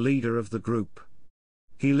 the leader of the group.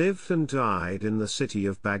 He lived and died in the city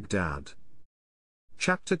of Baghdad.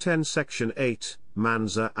 Chapter 10 Section 8,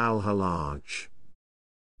 Manzar al-Hallaj.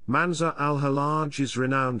 Manzar al-Hallaj is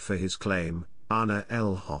renowned for his claim, Ana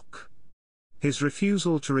el-Haq. His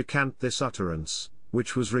refusal to recant this utterance,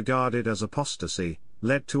 which was regarded as apostasy,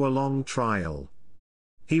 led to a long trial.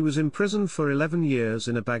 He was imprisoned for 11 years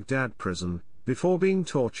in a Baghdad prison, before being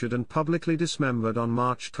tortured and publicly dismembered on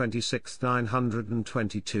March 26,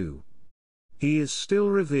 922. He is still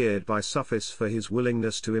revered by Sufis for his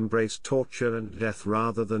willingness to embrace torture and death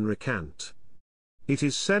rather than recant. It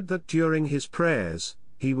is said that during his prayers,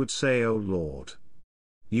 he would say, "O Lord,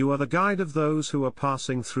 you are the guide of those who are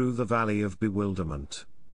passing through the valley of bewilderment.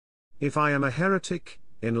 If I am a heretic,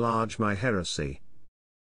 enlarge my heresy."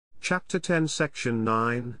 Chapter 10 Section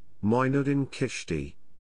 9, Moinuddin Kishti.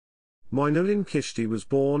 Moinuddin Kishti was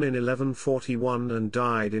born in 1141 and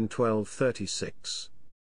died in 1236.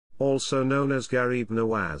 Also known as Gharib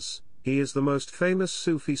Nawaz, he is the most famous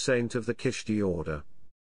Sufi saint of the Kishti order.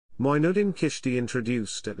 Moinuddin Kishti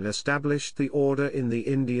introduced and established the order in the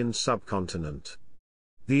Indian subcontinent.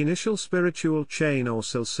 The initial spiritual chain or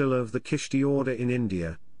silsila of the Kishti order in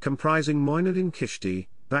India, comprising Moinuddin Kishti,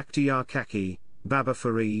 Bakhtiyar Kaki, Baba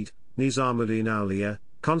Farid, Nizamuddin Awliya,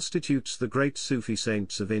 constitutes the great Sufi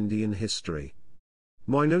saints of Indian history.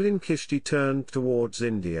 Moinuddin Kishti turned towards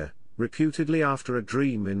India, reputedly after a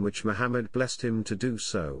dream in which Muhammad blessed him to do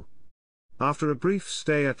so. After a brief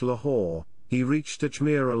stay at Lahore, he reached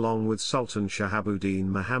Ajmer along with Sultan Shahabuddin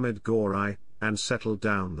Muhammad Ghori, and settled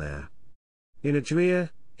down there. In Ajmer,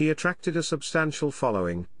 he attracted a substantial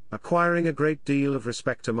following, acquiring a great deal of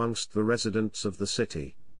respect amongst the residents of the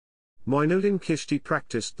city. Moinuddin Kishti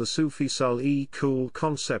practiced the Sufi sul-e-kul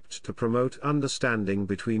concept to promote understanding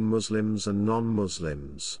between Muslims and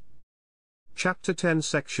non-Muslims. Chapter 10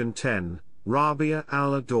 Section 10, Rabia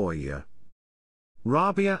al-Adawiyya.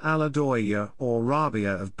 Rabia al-Adawiyya or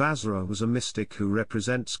Rabia of Basra was a mystic who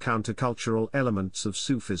represents countercultural elements of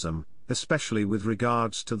Sufism, especially with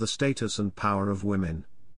regards to the status and power of women.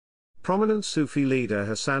 Prominent Sufi leader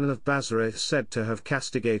Ihsan of Basra is said to have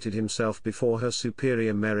castigated himself before her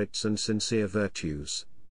superior merits and sincere virtues.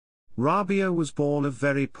 Rabia was born of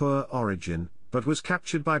very poor origin, but was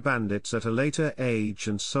captured by bandits at a later age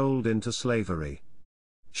and sold into slavery.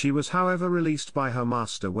 She was however released by her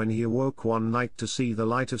master when he awoke one night to see the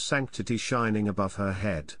light of sanctity shining above her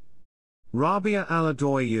head. Rabia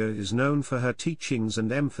al-Adawiyya is known for her teachings and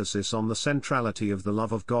emphasis on the centrality of the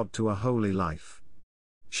love of God to a holy life.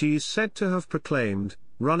 She is said to have proclaimed,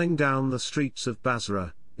 running down the streets of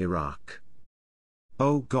Basra, Iraq.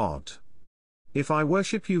 O God! If I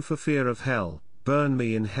worship you for fear of hell, burn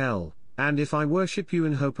me in hell, and if I worship you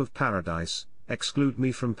in hope of paradise, exclude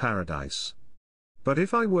me from paradise. But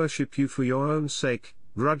if I worship you for your own sake,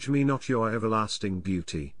 grudge me not your everlasting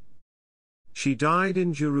beauty. She died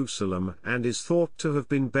in Jerusalem and is thought to have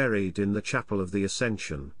been buried in the Chapel of the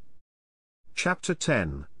Ascension. Chapter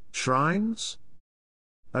 10, Shrines?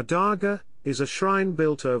 A dargah is a shrine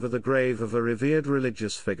built over the grave of a revered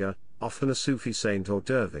religious figure, often a Sufi saint or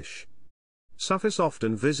dervish. Sufis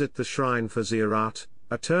often visit the shrine for ziyarat,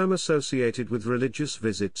 a term associated with religious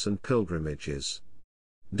visits and pilgrimages.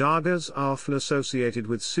 Dargahs are often associated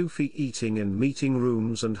with Sufi eating and meeting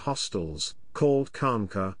rooms and hostels, called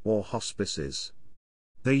khanqahs or hospices.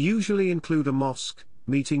 They usually include a mosque,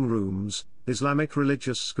 meeting rooms, Islamic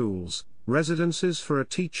religious schools, residences for a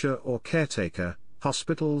teacher or caretaker,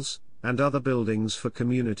 hospitals, and other buildings for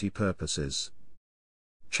community purposes.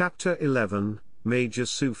 Chapter 11, Major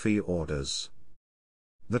Sufi Orders.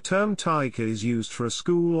 The term tekke is used for a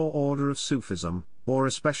school or order of Sufism, or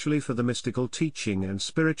especially for the mystical teaching and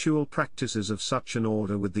spiritual practices of such an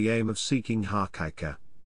order with the aim of seeking haqiqah.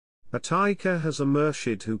 A tekke has a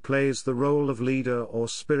murshid who plays the role of leader or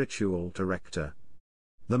spiritual director.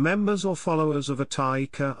 The members or followers of a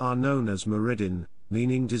tekke are known as muridin,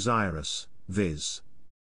 meaning desirous, viz.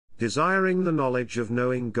 desiring the knowledge of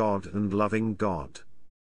knowing God and loving God.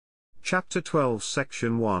 Chapter 12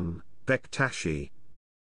 Section 1, Bektashi.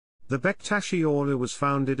 The Bektashi order was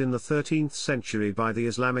founded in the 13th century by the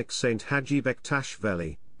Islamic saint Haji Bektash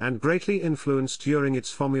Veli, and greatly influenced during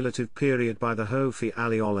its formulative period by the Hofi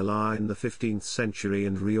Ali Olillah in the 15th century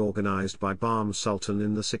and reorganized by Bam Sultan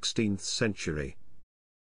in the 16th century.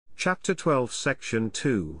 Chapter 12 Section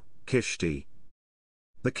 2, Kishti.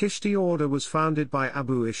 The Kishti order was founded by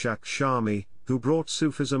Abu Ishaq Shami, who brought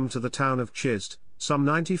Sufism to the town of Chizd, some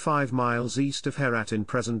 95 miles east of Herat in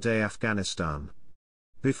present-day Afghanistan.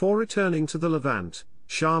 Before returning to the Levant,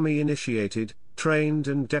 Shami initiated, trained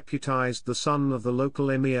and deputized the son of the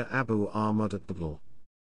local emir Abu Ahmad at-Babl.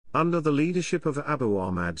 Under the leadership of Abu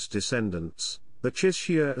Ahmad's descendants, the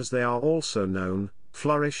Chishtiya as they are also known,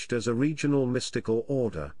 flourished as a regional mystical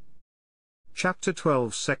order. Chapter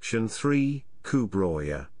 12 Section 3,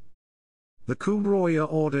 Kubroya. The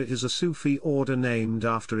Kubroya order is a Sufi order named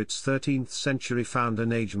after its 13th century founder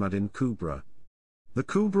Najmuddin Kubra. The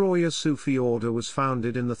Kubroya Sufi order was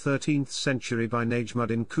founded in the 13th century by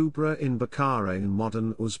Najmuddin Kubra in Bukhara in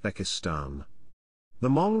modern Uzbekistan. The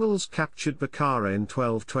Mongols captured Bukhara in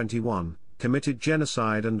 1221, committed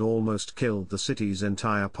genocide and almost killed the city's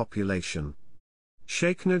entire population.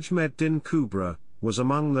 Sheikh Najmuddin Kubra was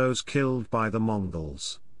among those killed by the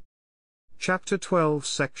Mongols. Chapter 12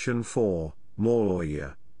 Section 4,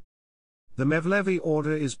 Mawlawiyya. The Mevlevi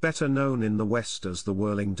order is better known in the West as the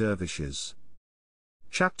Whirling Dervishes.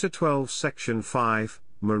 Chapter 12 Section 5,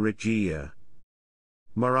 Muridiyya.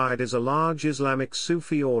 Murid is a large Islamic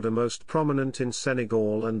Sufi order most prominent in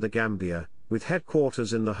Senegal and the Gambia, with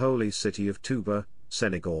headquarters in the holy city of Touba,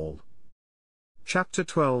 Senegal. Chapter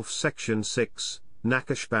 12 Section 6,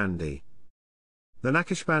 Naqshbandi. The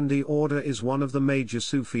Naqshbandi order is one of the major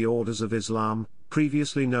Sufi orders of Islam,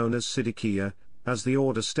 previously known as Siddiqiyya, as the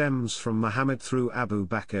order stems from Muhammad through Abu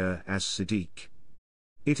Bakr as Siddiq.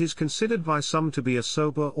 It is considered by some to be a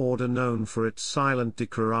sober order known for its silent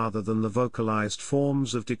dhikr rather than the vocalized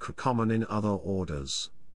forms of dhikr common in other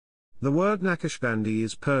orders. The word Naqshbandi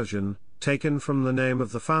is Persian, taken from the name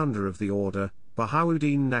of the founder of the order,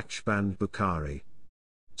 Bahauddin Naqshband Bukhari.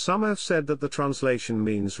 Some have said that the translation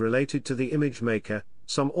means related to the image maker,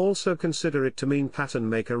 some also consider it to mean pattern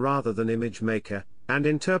maker rather than image maker, and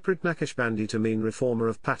interpret Naqshbandi to mean reformer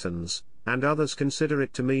of patterns, and others consider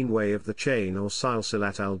it to mean way of the chain or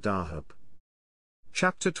silsilat al-Dahab.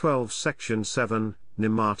 Chapter 12 Section 7,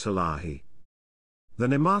 Ni'mat-Allahi. The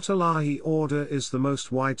Ni'mat-Allahi order is the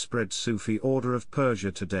most widespread Sufi order of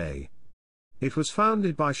Persia today. It was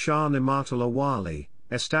founded by Shah Ni'mat-Ullah Wali,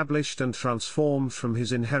 established and transformed from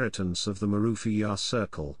his inheritance of the Marufiyya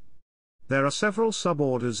circle. There are several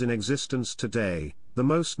suborders in existence today, the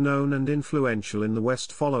most known and influential in the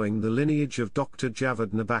West following the lineage of Dr.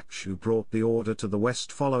 Javad Nabaksh, who brought the order to the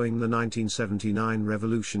West following the 1979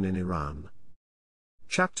 revolution in Iran.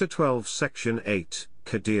 Chapter 12 Section 8,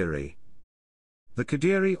 Qadiri. The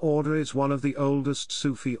Qadiri order is one of the oldest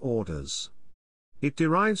Sufi orders. It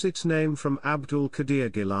derives its name from Abdul Qadir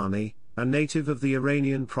Gilani, a native of the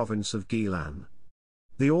Iranian province of Gilan.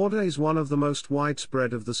 The order is one of the most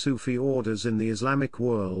widespread of the Sufi orders in the Islamic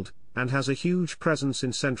world, and has a huge presence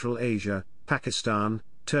in Central Asia, Pakistan,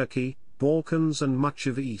 Turkey, Balkans and much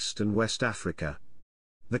of East and West Africa.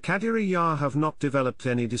 The Qadiriyah have not developed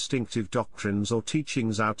any distinctive doctrines or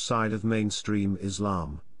teachings outside of mainstream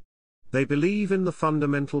Islam. They believe in the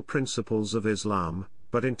fundamental principles of Islam,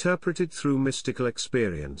 but interpreted through mystical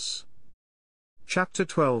experience. Chapter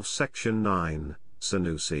 12, Section 9,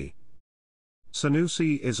 Sanusi.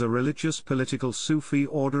 Sanusi is a religious political Sufi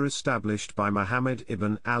order established by Muhammad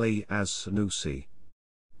ibn Ali as-Sanusi.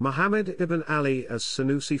 Muhammad ibn Ali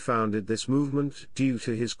as-Sanusi founded this movement due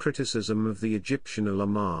to his criticism of the Egyptian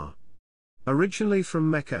ulama. Originally from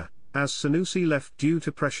Mecca, as-Sanusi left due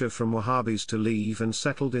to pressure from Wahhabis to leave and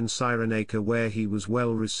settled in Cyrenaica, where he was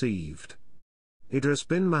well received. Idris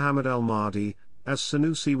bin Muhammad al-Mahdi,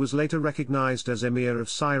 as-Sanusi was later recognized as emir of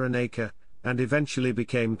Cyrenaica, and eventually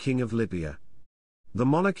became king of Libya. The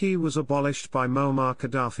monarchy was abolished by Muammar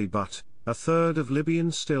Gaddafi, but a third of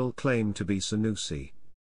Libyans still claim to be Sanusi.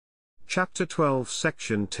 Chapter 12,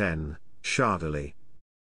 Section 10, Shadili.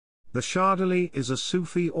 The Shadili is a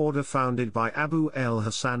Sufi order founded by Abu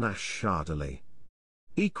el-Hasan ash-Shadili.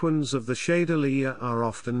 Equins of the Shadiliyya are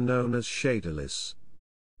often known as Shadilis.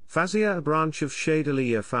 Fazia, a branch of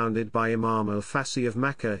Shadiliyya founded by Imam al-Fasi of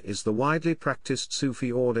Makkah, is the widely practiced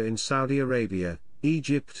Sufi order in Saudi Arabia,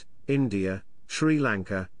 Egypt, India, Sri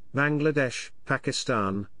Lanka, Bangladesh,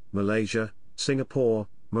 Pakistan, Malaysia, Singapore,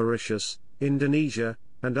 Mauritius, Indonesia,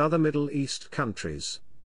 and other Middle East countries.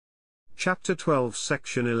 Chapter 12,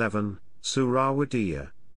 Section 11,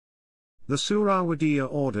 Suhrawardiyya. The Suhrawardiyya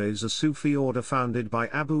order is a Sufi order founded by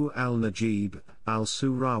Abu al-Najib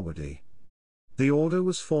al-Suhrawardi. The order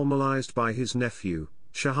was formalized by his nephew,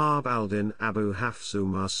 Shahab al-Din Abu Hafs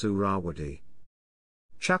Umar Suhrawardi.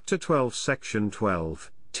 Chapter 12, Section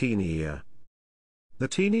 12, Teeniyya. The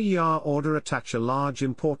Teeniyya order attach a large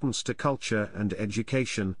importance to culture and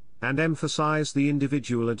education, and emphasize the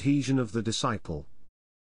individual adhesion of the disciple.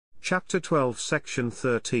 Chapter 12, Section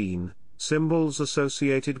 13, Symbols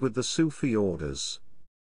associated with the Sufi orders.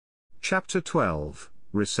 Chapter 12,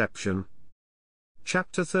 Reception.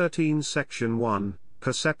 Chapter 13, Section 1,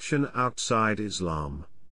 Perception outside Islam.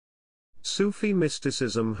 Sufi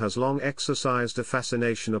mysticism has long exercised a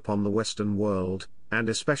fascination upon the Western world, and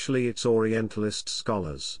especially its Orientalist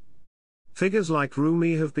scholars. Figures like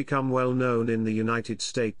Rumi have become well known in the United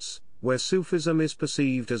States, where Sufism is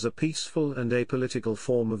perceived as a peaceful and apolitical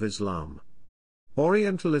form of Islam.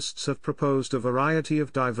 Orientalists have proposed a variety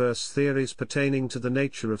of diverse theories pertaining to the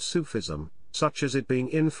nature of Sufism, such as it being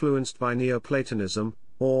influenced by Neoplatonism,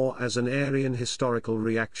 or as an Aryan historical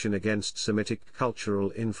reaction against Semitic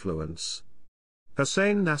cultural influence.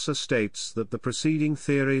 Hussein Nasser states that the preceding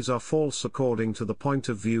theories are false according to the point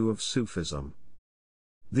of view of Sufism.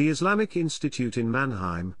 The Islamic Institute in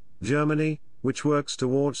Mannheim, Germany, which works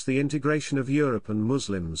towards the integration of Europe and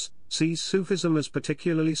Muslims, sees Sufism as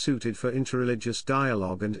particularly suited for interreligious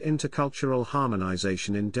dialogue and intercultural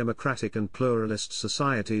harmonization in democratic and pluralist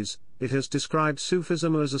societies. It has described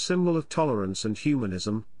Sufism as a symbol of tolerance and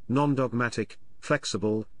humanism, non-dogmatic,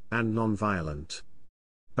 flexible, and non-violent.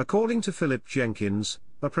 According to Philip Jenkins,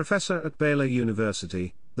 a professor at Baylor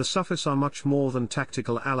University, the Sufis are much more than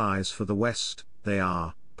tactical allies for the West. They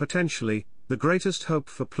are, potentially, the greatest hope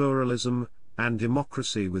for pluralism and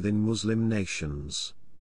democracy within Muslim nations.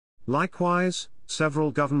 Likewise, several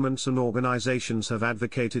governments and organizations have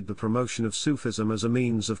advocated the promotion of Sufism as a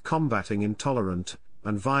means of combating intolerant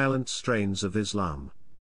and violent strains of Islam.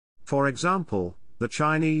 For example, the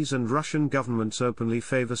Chinese and Russian governments openly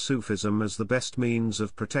favor Sufism as the best means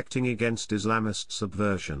of protecting against Islamist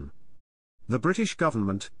subversion. The British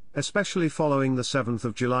government, especially following the 7th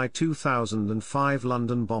of July 2005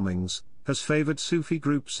 London bombings, has favored Sufi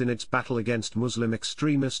groups in its battle against Muslim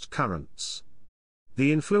extremist currents.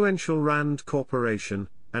 The influential RAND Corporation,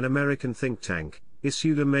 an American think tank,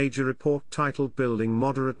 issued a major report titled Building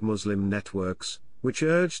Moderate Muslim Networks, which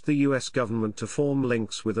urged the U.S. government to form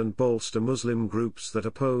links with and bolster Muslim groups that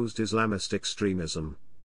opposed Islamist extremism.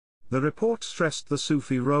 The report stressed the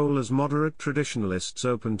Sufi role as moderate traditionalists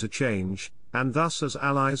open to change, and thus as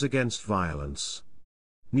allies against violence.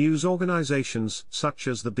 News organizations such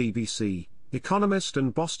as the BBC, Economist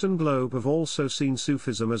and Boston Globe have also seen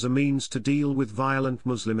Sufism as a means to deal with violent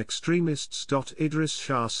Muslim extremists. Idris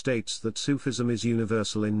Shah states that Sufism is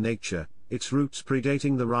universal in nature, its roots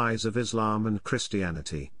predating the rise of Islam and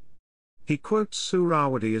Christianity. He quotes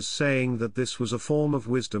Suhrawardi as saying that this was a form of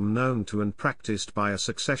wisdom known to and practiced by a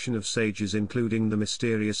succession of sages including the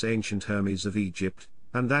mysterious ancient Hermes of Egypt,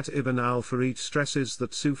 and that Ibn al-Farid stresses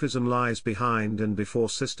that Sufism lies behind and before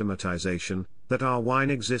systematization, that our wine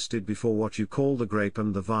existed before what you call the grape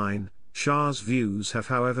and the vine. Shah's views have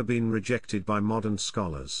however been rejected by modern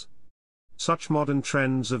scholars. Such modern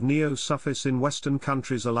trends of neo-Sufis in Western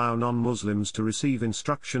countries allow non-Muslims to receive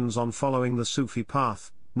instructions on following the Sufi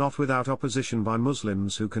path, not without opposition by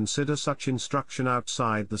Muslims who consider such instruction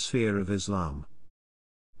outside the sphere of Islam.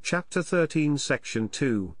 Chapter 13 Section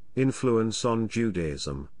 2, Influence on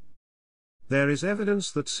Judaism. There is evidence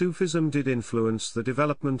that Sufism did influence the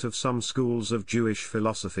development of some schools of Jewish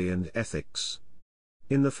philosophy and ethics.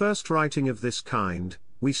 In the first writing of this kind,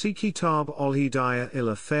 we see Kitab al-Hidayah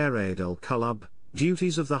ila Faraid al-Qulub,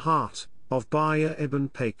 Duties of the Heart, of Bahya ibn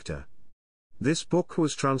Pakhta. This book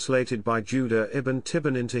was translated by Judah ibn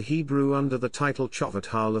Tibbon into Hebrew under the title Chovat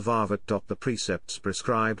ha-Levavat. The precepts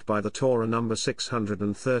prescribed by the Torah number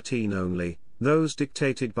 613 only, those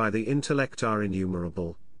dictated by the intellect are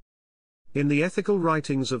innumerable. In the ethical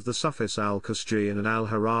writings of the Sufis al-Qusjī and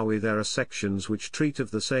al-Harawi there are sections which treat of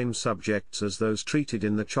the same subjects as those treated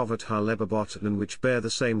in the Chovat ha-Levavat and which bear the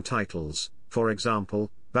same titles, for example,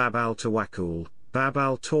 Bab al-Tawakkul, Bab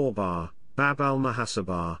al-Tawbah, Bab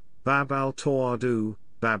al-Muhasabah, Bab al-Tawadu,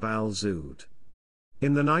 Bab al-Zud.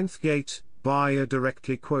 In the ninth gate, Bahya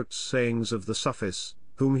directly quotes sayings of the Sufis,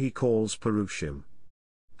 whom he calls Purushim.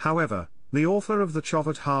 However, the author of the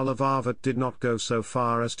Chovat ha-Levavat did not go so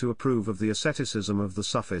far as to approve of the asceticism of the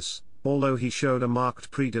Sufis, although he showed a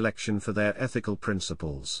marked predilection for their ethical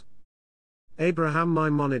principles. Abraham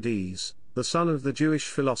Maimonides, the son of the Jewish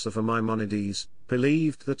philosopher Maimonides,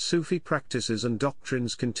 believed that Sufi practices and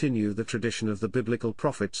doctrines continue the tradition of the biblical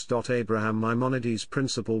prophets. Abraham Maimonides'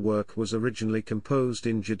 principal work was originally composed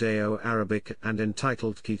in Judeo-Arabic and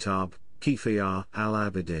entitled Kitab, Kifiyah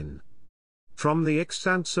al-Abidin. From the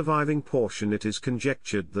extant surviving portion it is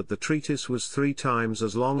conjectured that the treatise was 3 times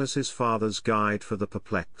as long as his father's Guide for the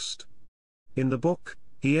Perplexed. In the book,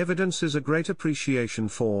 he evidences a great appreciation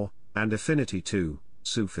for, and affinity to,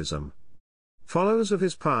 Sufism. Followers of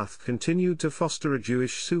his path continued to foster a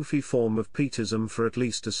Jewish Sufi form of pietism for at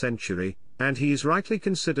least a century, and he is rightly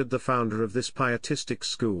considered the founder of this pietistic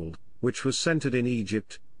school, which was centered in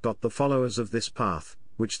Egypt. The followers of this path,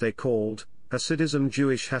 which they called Hasidism,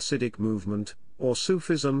 Jewish Hasidic movement, or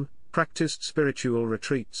Sufism, practiced spiritual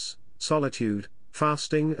retreats, solitude,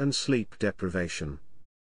 fasting and sleep deprivation.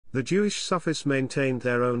 The Jewish Sufis maintained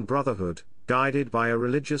their own brotherhood, guided by a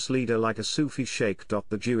religious leader like a Sufi sheikh.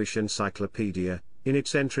 The Jewish Encyclopedia, in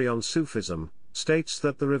its entry on Sufism, states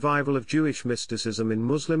that the revival of Jewish mysticism in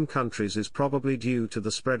Muslim countries is probably due to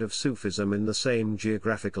the spread of Sufism in the same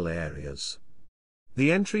geographical areas.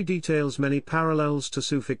 The entry details many parallels to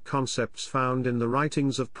Sufic concepts found in the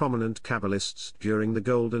writings of prominent Kabbalists during the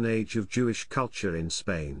Golden Age of Jewish culture in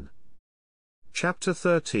Spain. Chapter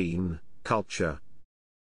 13, Culture.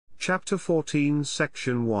 Chapter 14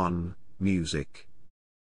 Section 1, Music.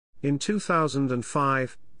 In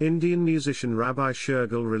 2005, Indian musician Rabbi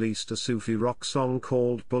Shergill released a Sufi rock song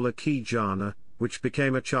called Bulla Ki Jana, which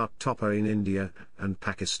became a chart topper in India and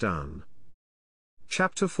Pakistan.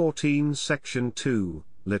 Chapter 14 Section 2,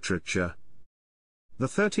 Literature. The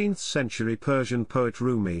 13th century Persian poet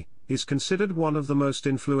Rumi is considered one of the most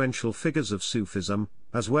influential figures of Sufism,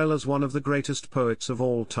 as well as one of the greatest poets of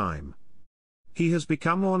all time. He has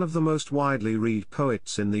become one of the most widely read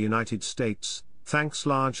poets in the United States, thanks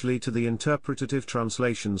largely to the interpretative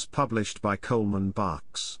translations published by Coleman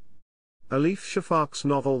Barks. Alif Shafak's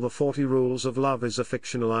novel The 40 Rules of Love is a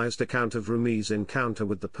fictionalized account of Rumi's encounter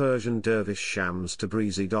with the Persian dervish Shams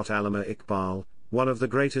Tabrizi. Allama Iqbal, one of the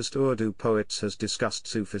greatest Urdu poets, has discussed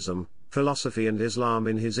Sufism, philosophy and Islam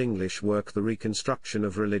in his English work The Reconstruction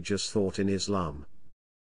of Religious Thought in Islam.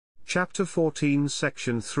 Chapter 14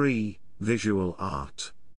 Section 3, Visual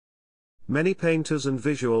Art. Many painters and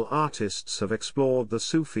visual artists have explored the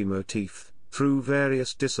Sufi motif through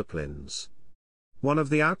various disciplines. One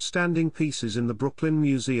of the outstanding pieces in the Brooklyn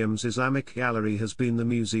Museum's Islamic Gallery has been the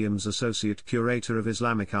museum's associate curator of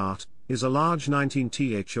Islamic art, is a large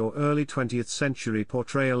 19th or early 20th century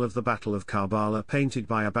portrayal of the Battle of Karbala painted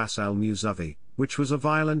by Abbas al-Musavi, which was a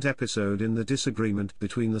violent episode in the disagreement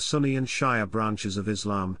between the Sunni and Shia branches of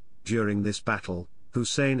Islam. During this battle,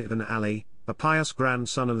 Hussein ibn Ali, a pious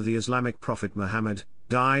grandson of the Islamic prophet Muhammad,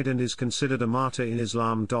 died and is considered a martyr in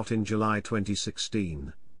Islam. In July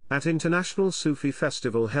 2016. At International Sufi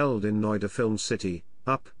Festival held in Noida Film City,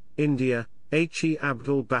 UP, India, H.E.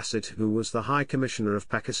 Abdul Basit, who was the High Commissioner of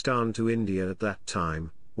Pakistan to India at that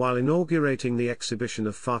time, while inaugurating the exhibition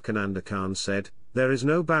of Farkhananda Khan said, "There is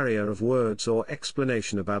no barrier of words or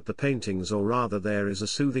explanation about the paintings, or rather there is a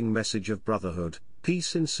soothing message of brotherhood,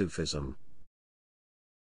 peace in Sufism."